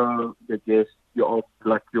just show the guest your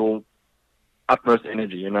utmost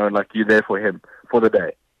energy, you know, like you're there for him for the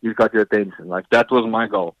day. You've got your attention. Like that was my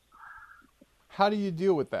goal. How do you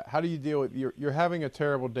deal with that? How do you deal with you're having a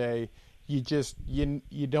terrible day? You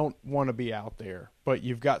don't want to be out there, but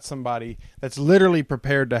you've got somebody that's literally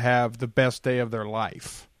prepared to have the best day of their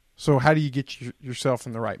life. So how do you get yourself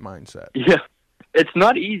in the right mindset? Yeah, it's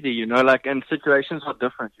not easy, you know, like, and situations are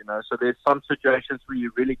different, you know. So there's some situations where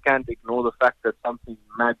you really can't ignore the fact that something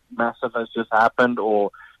massive has just happened,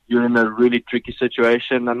 or you're in a really tricky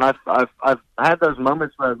situation. And I've had those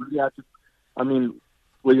moments where I really had to,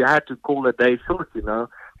 where you had to call a day short, you know,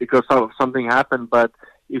 because something happened. But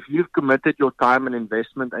if you've committed your time and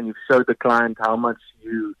investment and you've showed the client how much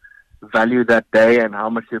you value that day and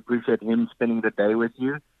how much you appreciate him spending the day with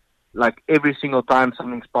you, like every single time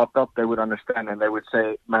something's popped up, they would understand and they would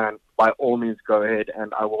say, man, by all means go ahead,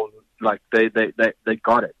 and I will, like, they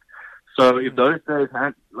got it. So if those days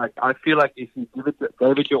had, like, I feel like if you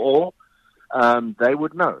gave it your all, they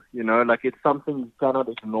would know, you know, like it's something you cannot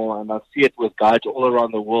ignore. And I see it with guides all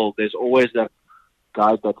around the world. There's always that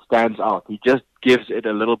guide that stands out. He just gives it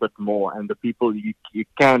a little bit more, and the people, you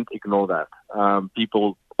can't ignore that.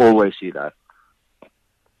 People always see that.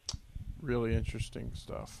 Really interesting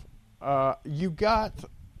stuff. You got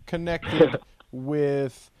connected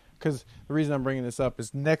with, because the reason I'm bringing this up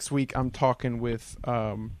is next week I'm talking with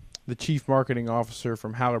the chief marketing officer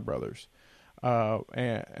from Haller Brothers,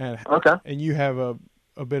 and you have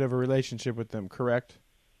a bit of a relationship with them, correct?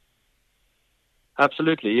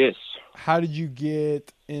 Absolutely, yes. How did you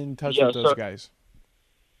get in touch with those guys?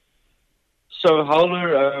 So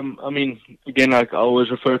Howler, again, like I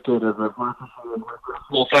always refer to it as a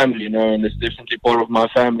small family, you know, and it's definitely part of my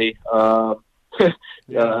family. So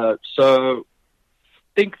I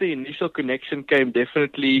think the initial connection came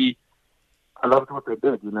definitely, I loved what they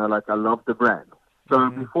did, you know, like I loved the brand. So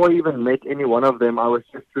before I even met any one of them, I was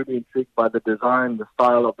just really intrigued by the design, the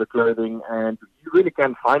style of the clothing, and you really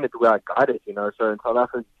can't find it where I got it, you know. So in South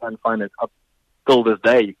Africa, you can't find it up till this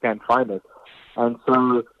day. You can't find it. And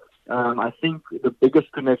so I think the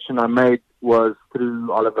biggest connection I made was through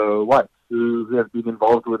Oliver White, who has been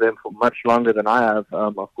involved with them for much longer than I have.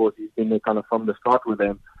 Of course, he's been there kind of from the start with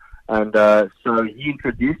them. And so he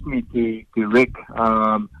introduced me to Rick,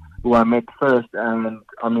 who I met first. And,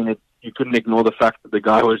 you couldn't ignore the fact that the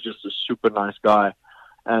guy was just a super nice guy.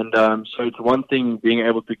 And so it's one thing being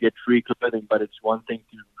able to get free clothing, but it's one thing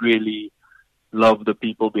to really love the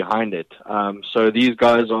people behind it. So these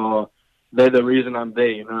guys they're the reason I'm there,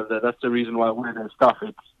 you know. That's the reason why I wear their stuff.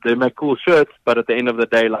 They make cool shirts, but at the end of the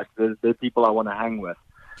day, like, they're people I want to hang with.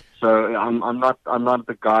 So I'm not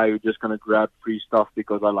the guy who's just gonna grab free stuff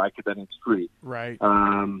because I like it and it's free. Right.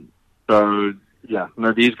 So yeah,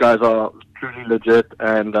 no, these guys are truly legit,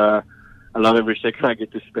 and I love every second I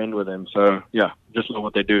get to spend with them. So yeah, just love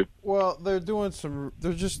what they do. Well, they're doing some.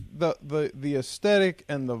 They're just the aesthetic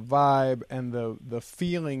and the vibe and the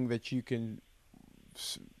feeling that you can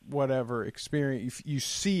whatever experience. You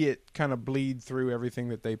see it kind of bleed through everything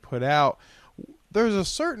that they put out. There's a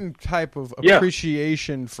certain type of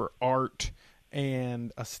appreciation for art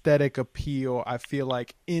and aesthetic appeal, I feel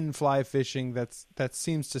like, in fly fishing that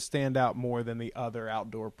seems to stand out more than the other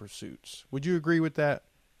outdoor pursuits. Would you agree with that?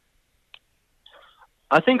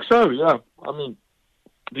 I think so. Yeah. I mean,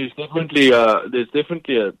 there's definitely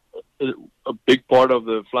a big part of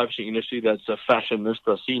the fly fishing industry that's a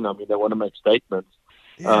fashionista scene. I mean, they want to make statements,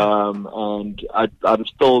 and I'm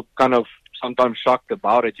still kind of sometimes shocked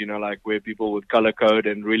about it. You know, like where people would color code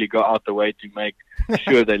and really go out the way to make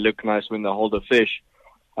sure they look nice when they hold a fish.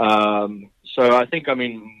 So I think, I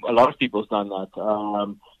mean, a lot of people's done that,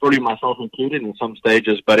 probably myself included in some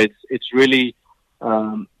stages. But it's really,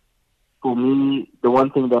 for me, the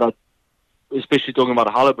one thing that especially talking about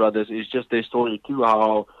Haller Brothers, is just their story too.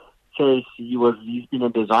 How Chase, he's been a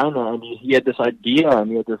designer, and he had this idea, and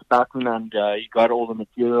he had this pattern, and he got all the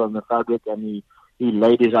material and the fabric, and he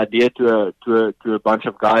laid his idea to a bunch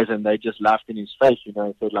of guys, and they just laughed in his face, you know,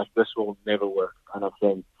 and said, like, this will never work, kind of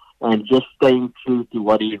thing. And just staying true to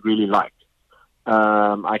what he really liked.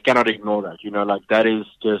 I cannot ignore that, you know, like, that is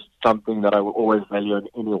just something that I will always value in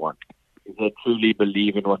anyone. They truly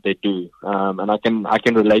believe in what they do. And I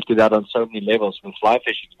can relate to that on so many levels with fly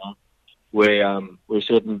fishing, you know, where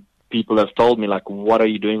certain people have told me, like, what are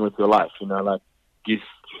you doing with your life? You know, like, you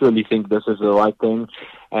surely think this is the right thing,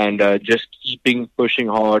 and just keeping pushing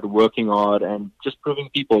hard, working hard, and just proving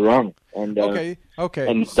people wrong. And okay,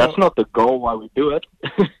 and so, that's not the goal why we do it.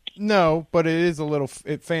 No, but it is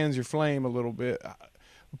it fans your flame a little bit.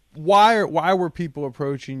 Why were people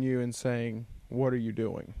approaching you and saying, "What are you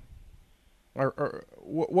doing?" Or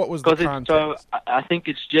what was the context? I think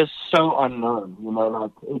it's just so unknown, you know.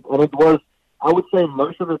 Like, and it was. I would say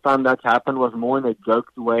most of the time that's happened was more in a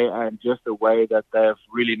joked way and just a way that they have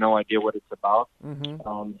really no idea what it's about. Mm-hmm.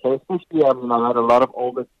 So especially, I mean, I had a lot of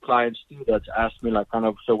older clients too that asked me, like, kind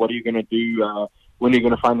of, so what are you going to do when you're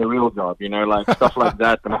going to find a real job, you know, like stuff like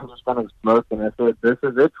that. And I just kind of smoked and I said, this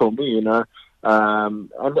is it for me, you know.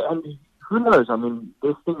 And who knows? I mean,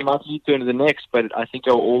 this thing might lead to the next, but I think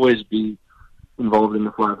I'll always be involved in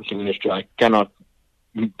the fly fishing industry. I cannot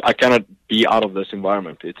be out of this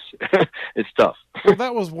environment. It's tough. Well,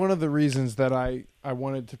 that was one of the reasons that I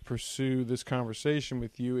wanted to pursue this conversation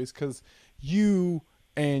with you, is because you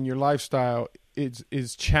and your lifestyle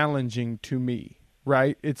is challenging to me,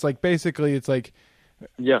 right? It's like, basically, it's like,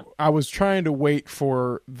 yeah, I was trying to wait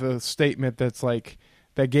for the statement that's like,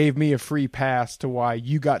 that gave me a free pass to why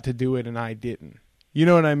you got to do it and I didn't. You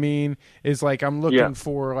know what I mean? It's like I'm looking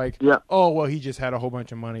for, like, oh, well, he just had a whole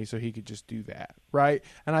bunch of money, so he could just do that, right?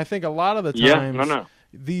 And I think a lot of the times,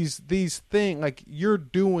 these things, like, you're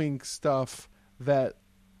doing stuff that,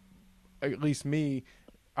 at least me,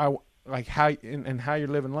 I like how and how you're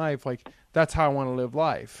living life. Like, that's how I want to live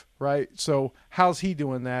life, right? So how's he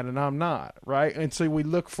doing that and I'm not, right? And so we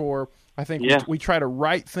look for, I think we try to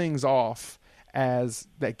write things off as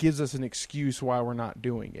that gives us an excuse why we're not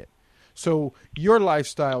doing it. So your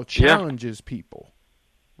lifestyle challenges people,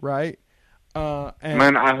 right? And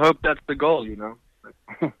man, I hope that's the goal, you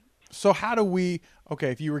know. So how do we?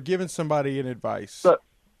 Okay, if you were giving somebody an advice,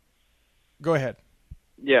 go ahead.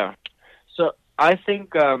 Yeah. So I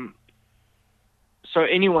think so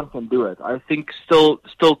anyone can do it. I think still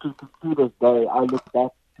to this day, I look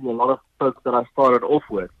back to a lot of folks that I started off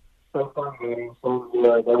with. They were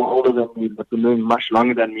older than me, but been doing much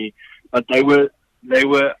longer than me. But they were,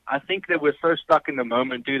 I think they were so stuck in the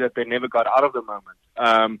moment too that they never got out of the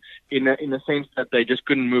moment. In a sense that they just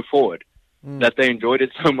couldn't move forward. That they enjoyed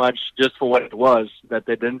it so much just for what it was that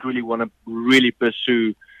they didn't really want to really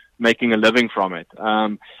pursue making a living from it.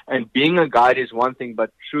 And being a guide is one thing,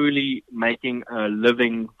 but truly making a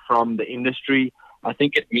living from the industry, I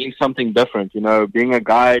think it means something different. You know, being a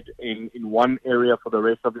guide in one area for the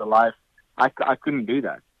rest of your life, I couldn't do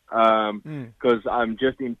that. Because I'm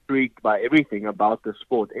just intrigued by everything about the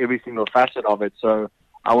sport, every single facet of it. So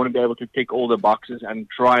I want to be able to tick all the boxes and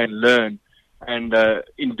try and learn. And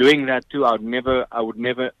in doing that too, I would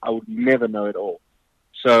never know it all.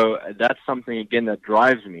 So that's something again that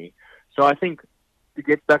drives me. So I think to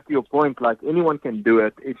get back to your point, like anyone can do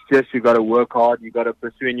it. It's just you got to work hard, you got to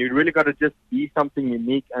pursue, and you really got to just be something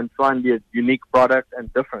unique and try and be a unique product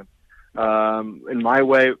and different. In my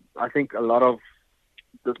way, I think a lot of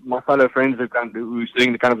my fellow friends who's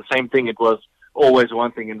doing the kind of the same thing, it was always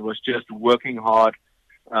one thing, and it was just working hard,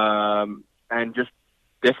 and just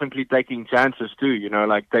definitely taking chances too, you know,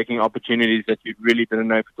 like taking opportunities that you really didn't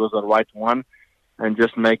know if it was the right one, and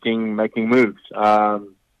just making moves.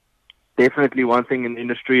 Definitely one thing in the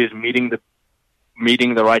industry is meeting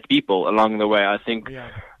the right people along the way. I think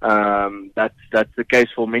that's the case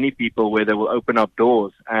for many people, where they will open up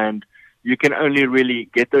doors, and you can only really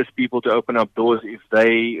get those people to open up doors if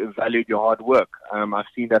they valued your hard work. I've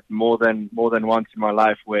seen that more than once in my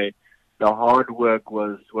life, where the hard work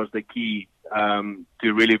was the key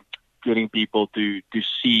to really getting people to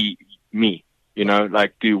see me, you know,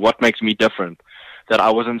 like do what makes me different. That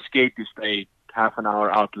I wasn't scared to stay half an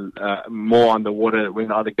hour out more on the water when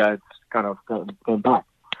the other guys kind of came back.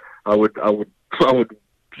 I would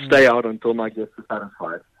stay out until my guests were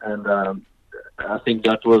satisfied, and I think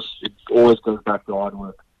it always goes back to hard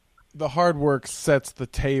work. The hard work sets the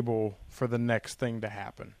table for the next thing to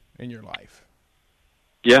happen in your life.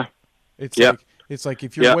 Yeah. It's like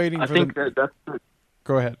if you're waiting for that's it.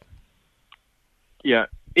 Go ahead. Yeah.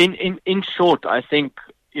 In short, I think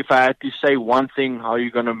if I had to say one thing,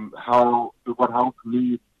 what helped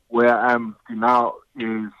me where I am to now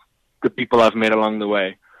is the people I've met along the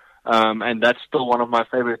way. And that's still one of my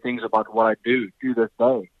favorite things about what I do to this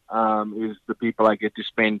day, is the people I get to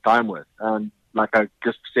spend time with. And like I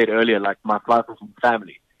just said earlier, like my fly fishing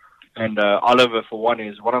family. And Oliver, for one,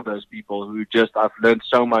 is one of those people who I've learned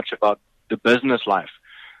so much about the business life,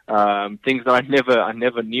 things that I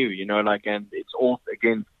never knew, you know, like, and it's all,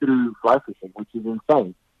 again, through fly fishing, which is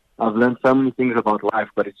insane. I've learned so many things about life,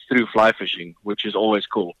 but it's through fly fishing, which is always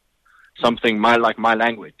cool. Something my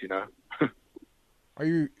language, you know. Are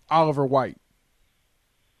you Oliver White?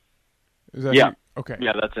 Is that yeah. You? Okay.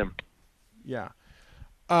 Yeah, that's him. Yeah.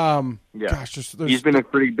 Yeah. Gosh, he's been a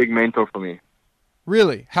pretty big mentor for me.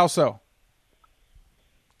 Really? How so?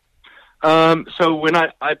 So when I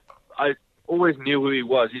always knew who he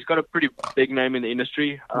was. He's got a pretty big name in the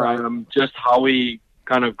industry. Right. Just how he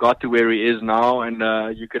kind of got to where he is now, and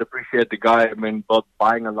you could appreciate the guy. I mean, both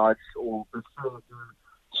buying a lodge or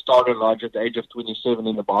start a lodge at the age of 27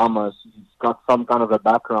 in the Bahamas. He's got some kind of a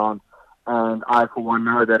background, and I, for one,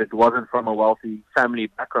 know that it wasn't from a wealthy family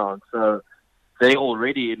background. So they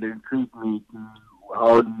already intrigued me to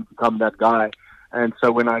how do you become that guy. And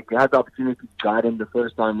so when I had the opportunity to guide him the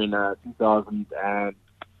first time in 2013,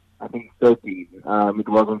 it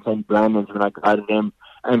was on St. Brandon's when I guided him.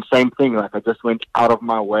 And same thing, like I just went out of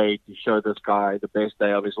my way to show this guy the best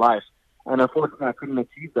day of his life. And unfortunately, I couldn't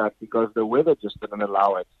achieve that because the weather just didn't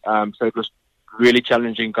allow it. So it was really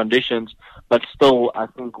challenging conditions. But still, I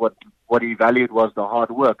think what he valued was the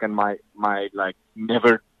hard work and my like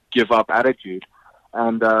never give up attitude.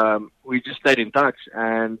 And we just stayed in touch.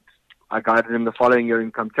 And I guided him the following year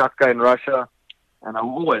in Kamchatka in Russia. And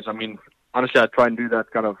honestly, I try and do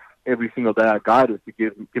that kind of every single day I guide, is to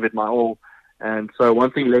give it my all. And so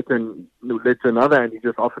one thing led to another, and he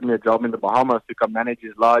just offered me a job in the Bahamas to come manage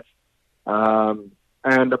his lodge. And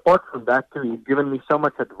apart from that too, he's given me so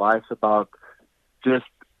much advice about just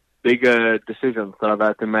bigger decisions that I've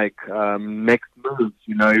had to make, next moves.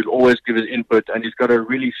 You know, he'll always give his input, and he's got a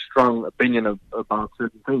really strong opinion about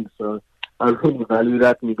certain things. So I really value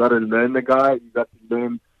that, and you got to learn the guy. You got to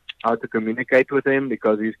learn how to communicate with him,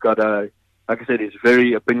 because he's got like I said, he's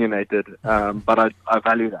very opinionated. But I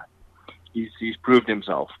value that. He's proved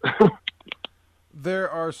himself. There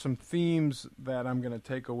are some themes that I'm going to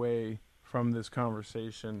take away from this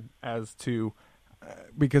conversation as to,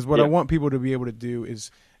 because what I want people to be able to do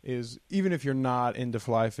is even if you're not into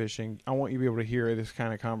fly fishing, I want you to be able to hear this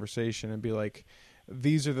kind of conversation and be like,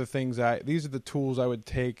 these are the tools I would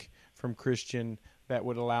take from Christian that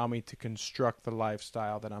would allow me to construct the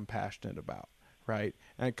lifestyle that I'm passionate about, right?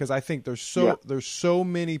 And because I think there's so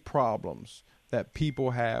many problems that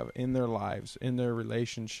people have in their lives, in their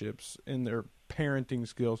relationships, in their parenting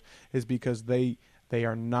skills, is because they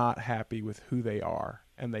are not happy with who they are,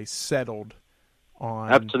 and they settled on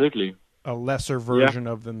absolutely a lesser version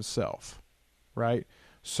of themselves, right?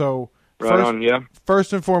 So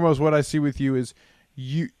first and foremost, what I see with you is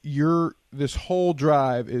you're this whole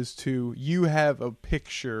drive is to, you have a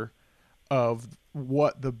picture of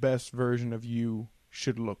what the best version of you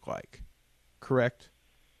should look like, correct?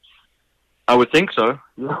 I would think so.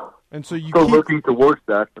 Yeah. And so you still working towards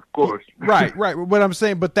that, of course. Right. What I'm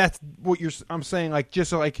saying, but that's what I'm saying. Like,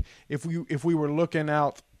 just like if we were looking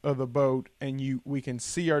out of the boat and we can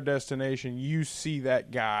see our destination, you see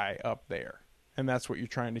that guy up there, and that's what you're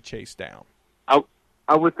trying to chase down.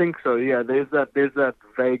 I would think so. Yeah. There's that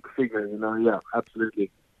vague figure. You know. Yeah. Absolutely.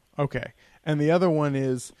 Okay. And the other one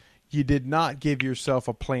is you did not give yourself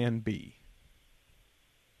a plan B?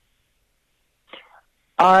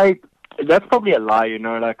 That's probably a lie,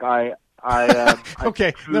 like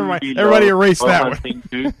okay, never mind. truly Everybody love erase bow that hunting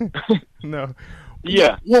too. one. No.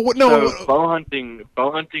 Yeah. Well, no. So bow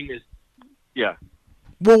hunting is, yeah.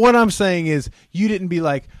 Well, what I'm saying is, you didn't be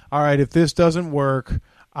like, all right, if this doesn't work,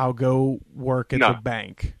 I'll go work at the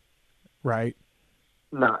bank, right?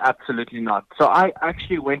 No, absolutely not. So I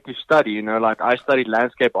actually went to study, I studied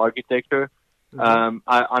landscape architecture. I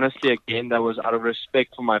honestly, again, that was out of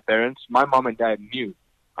respect for my parents. My mom and dad knew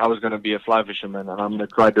I was going to be a fly fisherman, and I'm going to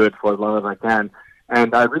try to do it for as long as I can.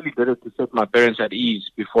 And I really did it to set my parents at ease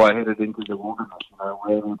before I headed into the wilderness,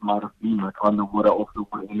 where it might have been, like on the water, off the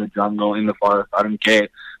water, in the jungle, in the forest. I didn't care,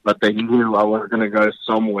 but they knew I was going to go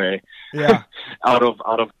somewhere, out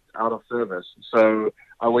of service. So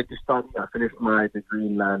I went to study. I finished my degree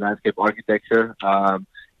in landscape architecture.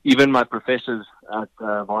 Even my professors at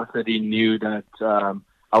varsity knew that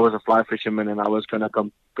I was a fly fisherman and I was going to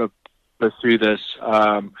go pursue this.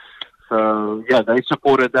 So yeah, they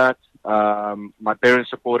supported that. My parents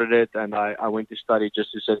supported it, and I went to study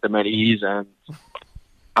just to set them at ease. And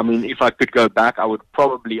I mean, if I could go back, I would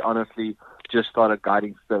probably honestly just started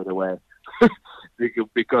guiding straight away.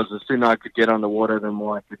 Because the sooner I could get on the water, the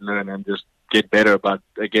more I could learn and just get better. But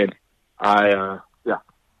again,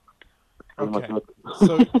 Okay.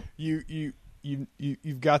 So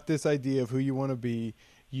you've got this idea of who you want to be.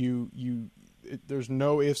 There's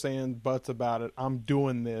no ifs, ands, buts about it. I'm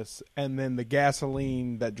doing this, and then the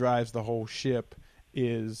gasoline that drives the whole ship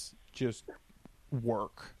is just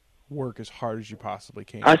work. Work as hard as you possibly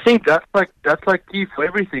can. I think that's like key for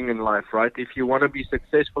everything in life, right? If you want to be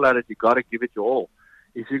successful at it, you got to give it your all.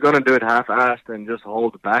 If you're going to do it half-assed and just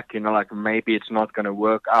hold back, like maybe it's not going to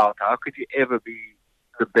work out, how could you ever be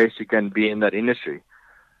the best you can be in that industry?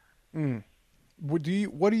 What do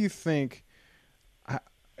you think?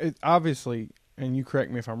 Obviously, and you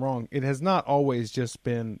correct me if I'm wrong, it has not always just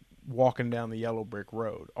been walking down the yellow brick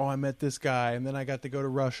road. Oh, I met this guy, and then I got to go to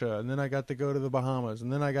Russia, and then I got to go to the Bahamas,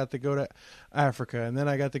 and then I got to go to Africa, and then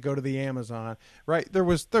I got to go to the Amazon. Right? There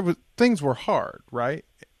was things were hard, right?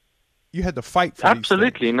 You had to fight for Absolutely.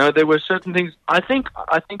 These things. No, there were certain things. I think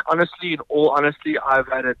honestly, in all honesty, I've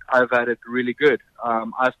had it really good.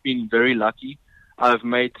 I've been very lucky. I've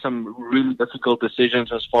made some really difficult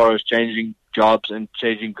decisions as far as changing jobs and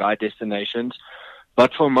changing guide destinations.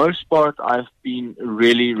 But for most part, I've been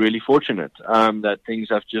really, really fortunate that things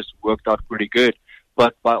have just worked out pretty good.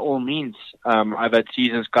 But by all means, I've had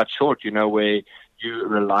seasons cut short, where you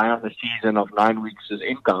rely on the season of 9 weeks as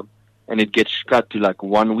income, and it gets cut to like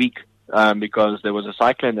 1 week because there was a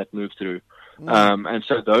cyclone that moved through. And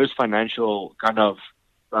so those financial kind of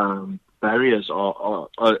barriers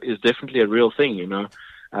is definitely a real thing,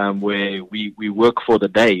 where we work for the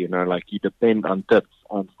day, like you depend on tips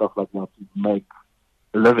and stuff like that to make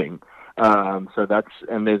a living. So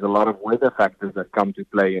and there's a lot of weather factors that come to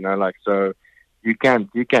play, so you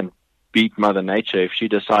can beat Mother Nature. If she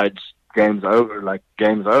decides game's over,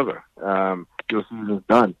 your season's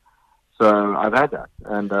done. So I've had that.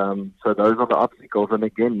 And so those are the obstacles. And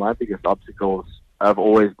again, my biggest obstacles have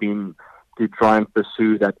always been to try and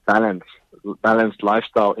pursue that balanced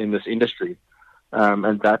lifestyle in this industry.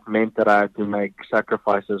 And that meant that I had to make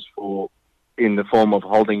sacrifices in the form of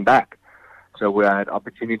holding back. So where I had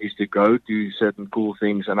opportunities to go do certain cool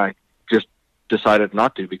things, and I just decided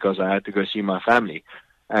not to because I had to go see my family.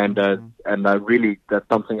 And I really, that's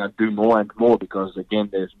something I do more and more because, again,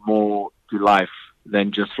 there's more to life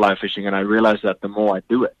than just fly fishing. And I realize that the more I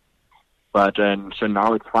do it. But so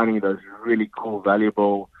now it's finding those really cool,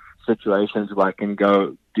 valuable situations where I can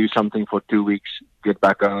go do something for 2 weeks, get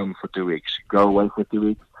back home for 2 weeks, go away for 2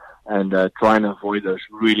 weeks, and try and avoid those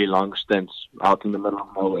really long stints out in the middle of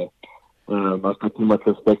nowhere. I've got too much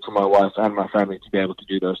respect for my wife and my family to be able to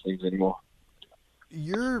do those things anymore.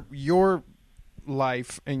 Your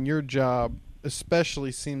life and your job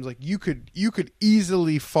especially seems like you could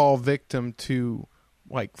easily fall victim to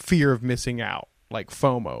like fear of missing out, like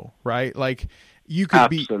FOMO, right? Like you could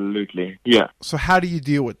absolutely, yeah. So how do you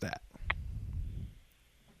deal with that?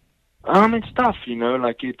 It's tough,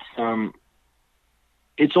 like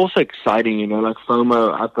it's also exciting, like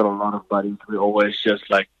FOMO. I've got a lot of buddies. We're always just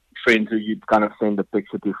like friends who you'd kind of send the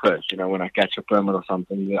picture to first. When I catch a permit or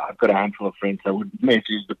something, I've got a handful of friends that would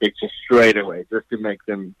message the picture straight away just to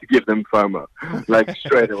give them FOMO, like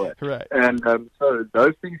straight away. Right. And so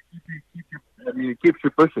those things it keeps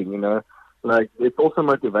you pushing, Like it's also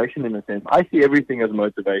motivation in a sense. I see everything as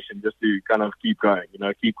motivation just to kind of keep going,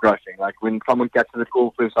 keep crushing. Like when someone catches a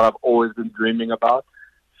cool fish that I've always been dreaming about,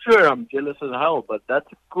 sure, I'm jealous as hell, but that's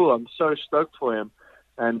cool. I'm so stoked for him.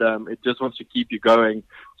 and it just wants to keep you going.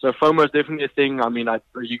 So FOMO is definitely a thing. I mean,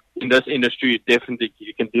 in this industry, definitely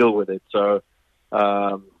you can deal with it. So,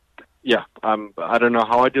 I don't know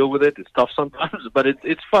how I deal with it. It's tough sometimes, but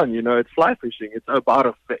it's fun. You know, it's fly fishing. It's about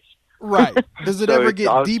a fish. Right. Does it So ever it's get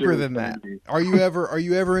out deeper there than that? family. Are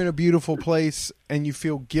you ever in a beautiful place and you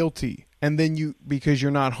feel guilty, and then because you're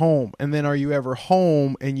not home, and then are you ever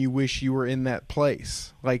home and you wish you were in that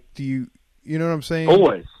place? Like, do you know what I'm saying?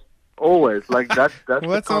 Always. Like that's Well, the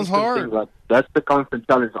that sounds constant hard. thing. Like that's the constant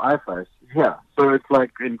challenge I face. Yeah. So it's like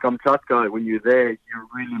in Kamchatka, when you're there, you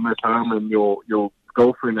really miss home and your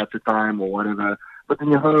girlfriend at the time or whatever. But then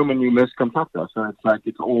you're home and you miss Kamchatka. So it's like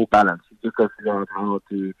it's all balanced. You just got to figure out how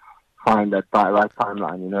to find that right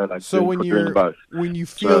timeline. You know, like So when you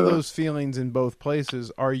feel those feelings in both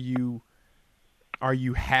places, are you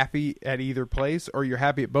happy at either place, or you're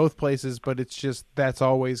happy at both places, but it's just that's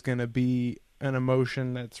always going to be an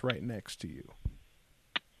emotion that's right next to you?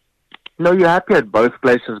 No, you're happy at both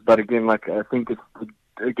places, but again, like I think it's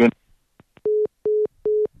again.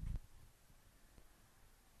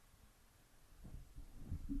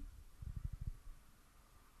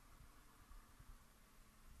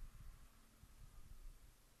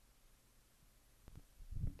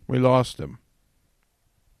 We lost him.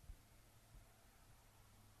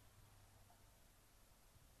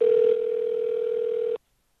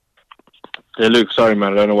 Hey, Luke, sorry,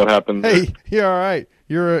 man. I don't know what happened. Hey, you're all right.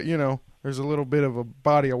 You're there's a little bit of a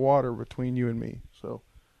body of water between you and me, so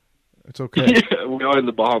it's okay. Yeah, we are in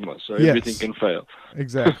the Bahamas, so Yes. everything can fail.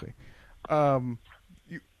 Exactly.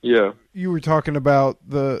 Yeah. You were talking about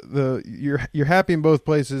you're happy in both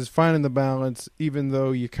places, finding the balance, even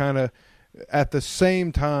though you kind of at the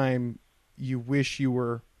same time you wish you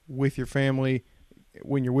were with your family.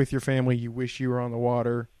 When you're with your family, you wish you were on the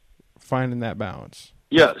water, finding that balance.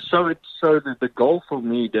 Yeah, so the goal for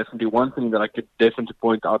me, definitely one thing that I could definitely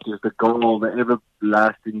point out is the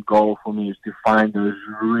everlasting goal for me is to find those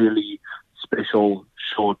really special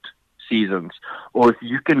short seasons. Or if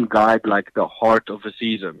you can guide like the heart of a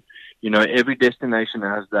season, you know, every destination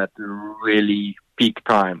has that really peak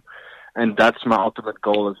time. And that's my ultimate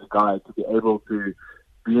goal as a guide, to be able to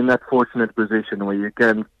be in that fortunate position where you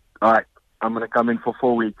can, all right, I'm going to come in for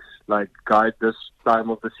 4 weeks, like guide this time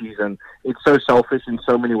of the season. It's so selfish in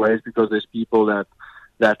so many ways because there's people that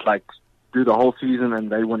like do the whole season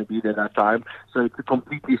and they want to be there that time. So it's a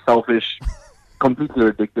completely selfish, completely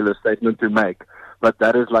ridiculous statement to make. But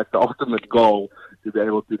that is like the ultimate goal, to be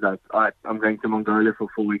able to like, all right, I'm going to Mongolia for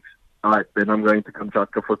 4 weeks. All right, then I'm going to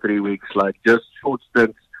Kamchatka for 3 weeks. Like just short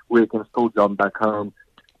stints where you can still jump back home,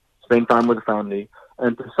 spend time with the family.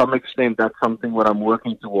 And to some extent, that's something what I'm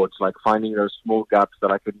working towards, like finding those small gaps that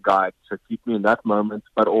I can guide. So keep me in that moment,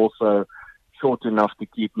 but also short enough to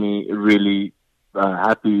keep me really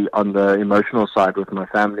happy on the emotional side with my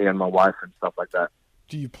family and my wife and stuff like that.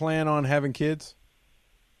 Do you plan on having kids?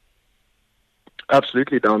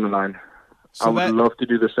 Absolutely down the line. So I would love to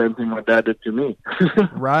do the same thing my dad did to me.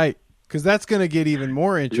 Right. Because that's going to get even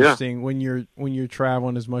more interesting when you're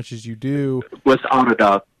traveling as much as you do. Without a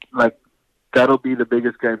doubt. Like, that'll be the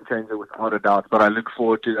biggest game changer without a doubt. But I look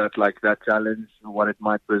forward to that, like that challenge, what it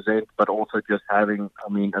might present, but also just having,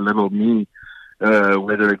 I mean, a little me,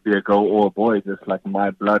 whether it be a girl or a boy, just like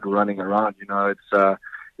my blood running around. You know,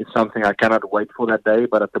 it's something I cannot wait for that day,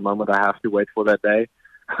 but at the moment I have to wait for that day.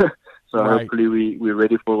 So Right. Hopefully we're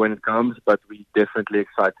ready for when it comes, but we're definitely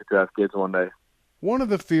excited to have kids one day. One of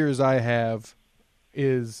the fears I have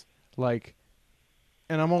is like,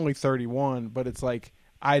 and I'm only 31, but it's like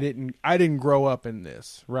I didn't grow up in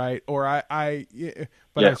this, right? Or I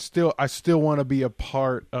still want to be a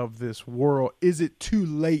part of this world. Is it too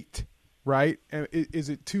late, right? Is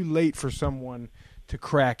it too late for someone to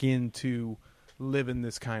crack into living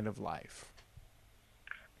this kind of life?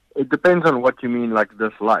 It depends on what you mean, like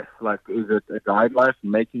this life. Like, is it a guide life,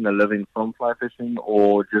 making a living from fly fishing,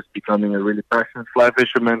 or just becoming a really passionate fly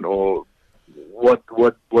fisherman, or what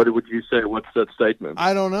would you say? What's that statement?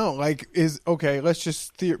 I don't know. Like, let's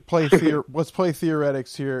just play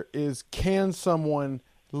theoretics here. Can someone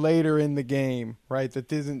later in the game, right,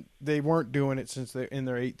 they weren't doing it since they're in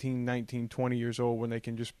their 18, 19, 20 years old when they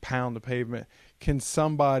can just pound the pavement. Can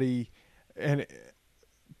somebody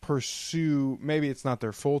pursue, maybe it's not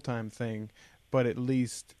their full-time thing, but at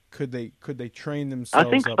least could they train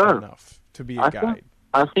themselves up enough to be a guide?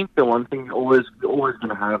 I think the one thing you're always going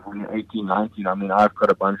to have when you're 18, 19, I mean, I've got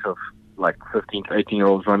a bunch of like 15 to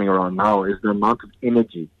 18-year-olds running around now, is the amount of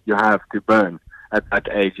energy you have to burn at that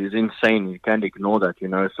age is insane. You can't ignore that, you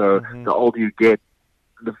know. So The older you get,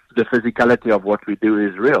 the physicality of what we do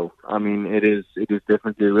is real. I mean, it is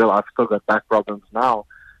definitely real. I've still got back problems now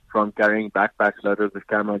from carrying backpacks loaded with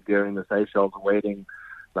camera gear in the Seychelles, wading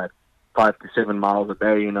like 5 to 7 miles a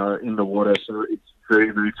day, in the water. So it's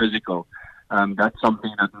very, very physical. That's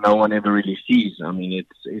something that no one ever really sees. I mean,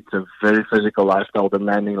 it's a very physical lifestyle,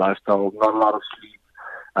 demanding lifestyle, not a lot of sleep.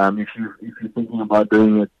 If you're thinking about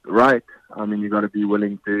doing it right, I mean, you got to be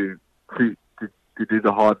willing to do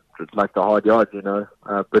the hard yards,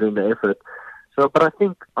 put in the effort. So, but I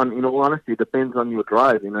think, in all honesty, it depends on your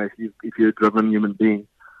drive. If you're a driven human being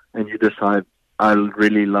and you decide, I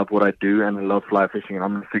really love what I do and I love fly fishing and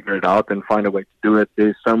I'm going to figure it out and find a way to do it.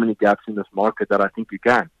 There's so many gaps in this market that I think you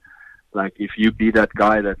can. Like, if you be that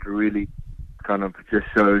guy that really kind of just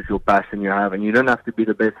shows your passion you have, and you don't have to be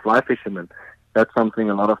the best fly fisherman. That's something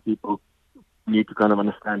a lot of people need to kind of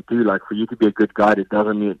understand too. Like, for you to be a good guide, it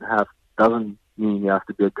doesn't mean you have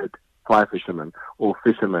to be a good fly fisherman or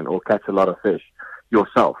catch a lot of fish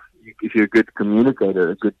yourself. If you're a good communicator,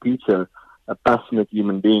 a good teacher, a passionate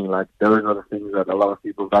human being, like, those are the things that a lot of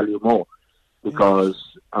people value more. Because,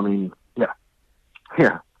 I mean,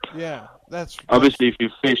 Yeah, that's obviously if you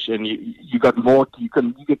fish and you got more, you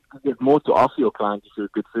get more to offer your client if you're a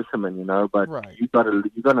good fisherman, But right. you're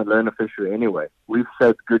gonna learn a fishery anyway. We've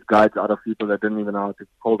set good guides out of people that didn't even know how to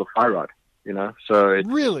hold a fly rod, So it's,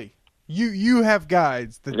 really, you have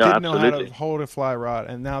guides that Yeah, didn't know how absolutely. to hold a fly rod,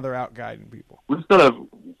 and now they're out guiding people. we still have.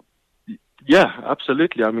 Yeah,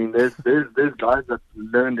 absolutely. I mean, there's guys that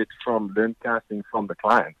learned casting from the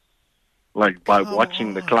clients, like by Come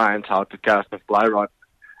watching the on. clients how to cast a fly rod.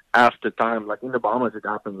 After time, like in the Bahamas, it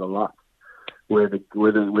happens a lot, where the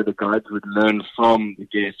guides would learn from the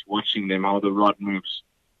guests, watching them how the rod moves,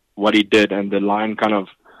 what he did, and the line kind of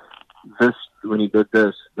when he did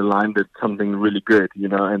this, the line did something really good,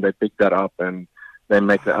 and they pick that up and they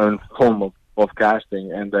make their own form of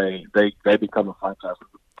casting, and they become a fly caster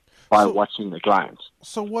by watching the clients,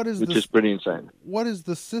 So what is which this? is pretty insane. What is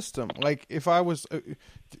the system? Like, if I was,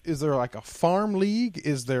 is there like a farm league?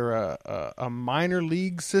 Is there a minor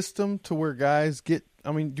league system to where guys get?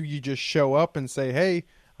 I mean, do you just show up and say, "Hey,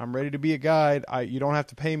 I'm ready to be a guide. You don't have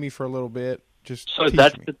to pay me for a little bit. Just So teach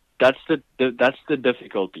that's me." that's the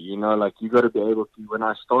difficulty, Like, you got to be able to. When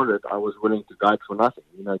I started, I was willing to guide for nothing,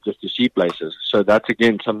 just to see places. So that's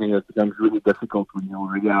again something that becomes really difficult when you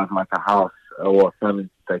already have like a house or a family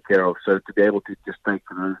to take care of. So to be able to just take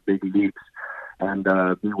those big leaps and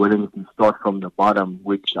be willing to start from the bottom,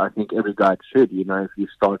 which I think every guide should. If you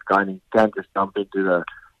start guiding, you can't just jump into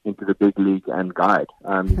the big league and guide.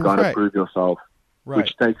 You got to Right. prove yourself, Right.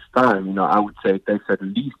 which takes time. I would say it takes at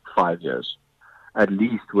least 5 years. At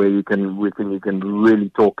least where you can really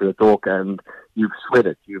talk the talk, and you've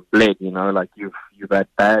sweated, you've bled, like you've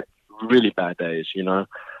had really bad days,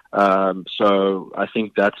 So I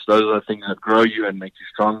think those are the things that grow you and make you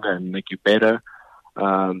stronger and make you better.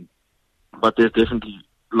 But there's definitely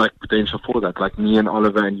like potential for that. Like me and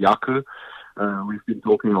Oliver and Yaku, we've been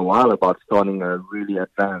talking a while about starting a really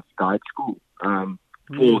advanced guide school. For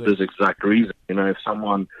Really? this exact reason, if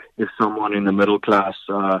someone in the middle class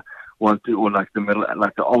want to, or like the middle,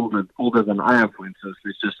 like the older than I am, for instance,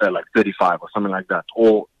 let's just say like 35 or something like that,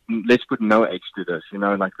 or let's put no age to this,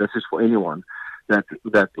 like this is for anyone that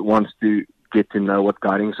wants to get to know what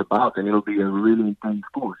guiding is about, and it'll be a really intense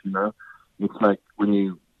course, It's like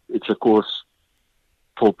it's a course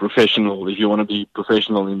for professional, if you want to be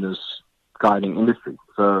professional in this guiding industry.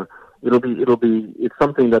 So it's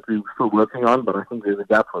something that we're still working on, but I think there's a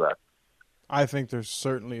gap for that. I think there's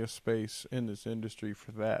certainly a space in this industry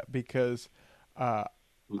for that, because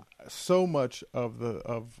so much of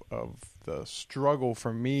the struggle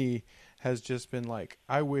for me has just been like,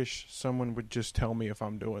 I wish someone would just tell me if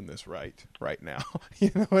I'm doing this right now.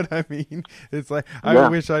 You know what I mean? It's like, I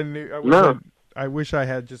wish I knew. I wish I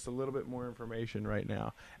had just a little bit more information right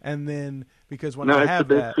now. And then, because when I have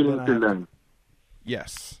that, then I have to,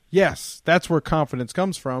 yes, that's where confidence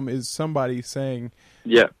comes from, is somebody saying,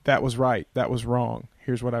 yeah, that was right, that was wrong,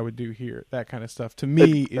 here's what I would do here. That kind of stuff to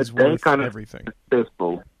me is worth everything.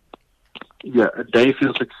 Successful. Yeah, a day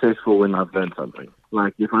feels successful when I've learned something.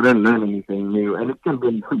 Like, if I don't learn anything new, and it can be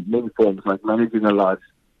in many forms, like managing a life,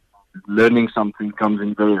 learning something comes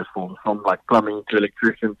in various forms, from like plumbing to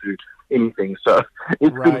electrician to anything. So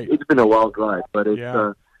it's been a wild ride, but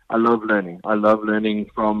I love learning. I love learning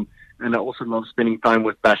from, and I also love spending time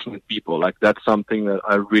with passionate people. Like, that's something that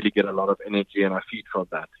I really get a lot of energy, and I feed from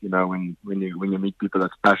that. When you meet people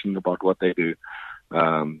that's passionate about what they do.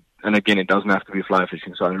 And again, it doesn't have to be fly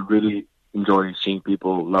fishing. So I really enjoy seeing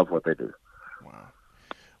people love what they do. Wow.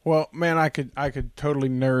 Well, man, I could totally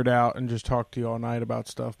nerd out and just talk to you all night about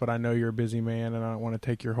stuff, but I know you're a busy man, and I don't want to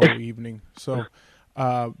take your whole evening. So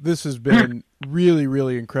This has been really,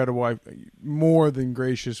 really incredible. More than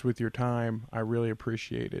gracious with your time. I really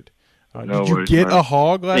appreciate it. No did you worries, get man. a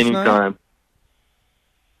hog last night? Anytime.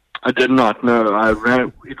 I did not. No, I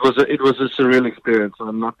ran. It was a surreal experience.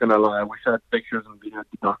 I'm not gonna lie. I wish I had pictures and video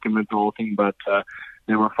to document the whole thing. But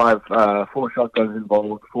there were 4 shotguns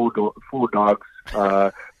involved, 4 dogs,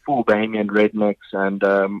 4 Bahamian rednecks,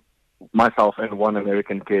 and myself and 1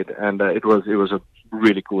 American kid. And it was a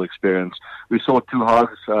really cool experience. We saw 2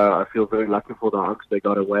 hogs. I feel very lucky for the hogs. They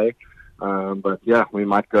got away. But yeah, we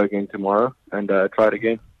might go again tomorrow and try it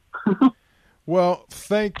again. Well,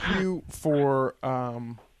 thank you for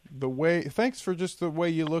thanks for just the way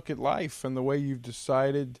you look at life and the way you've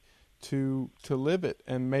decided to live it,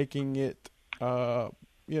 and making it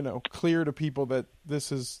clear to people that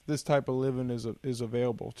this type of living is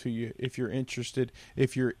available to you if you're interested,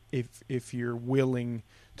 if you're willing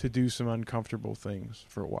to do some uncomfortable things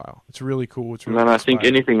for a while. It's really cool. It's really I think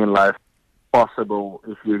inspiring. anything in life possible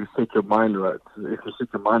if you set your mind right. If you set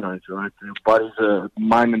your mind right, right?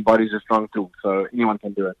 Mind and body's a strong tool, so anyone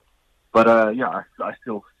can do it. But I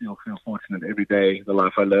still feel fortunate every day, the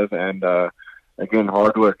life I live, and again,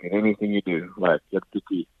 hard work in anything you do, like that's the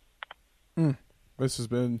key. This has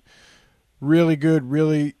been really good,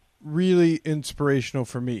 really, really inspirational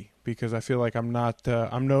for me, because I feel like I'm not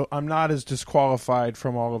as disqualified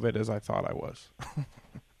from all of it as I thought I was.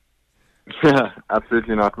 Yeah,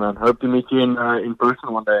 absolutely not, man. Hope to meet you in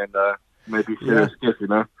person one day and maybe share a skiff,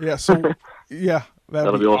 Yeah, so yeah,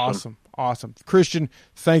 that'll be awesome. Awesome. Christian,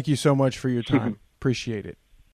 thank you so much for your time. Appreciate it.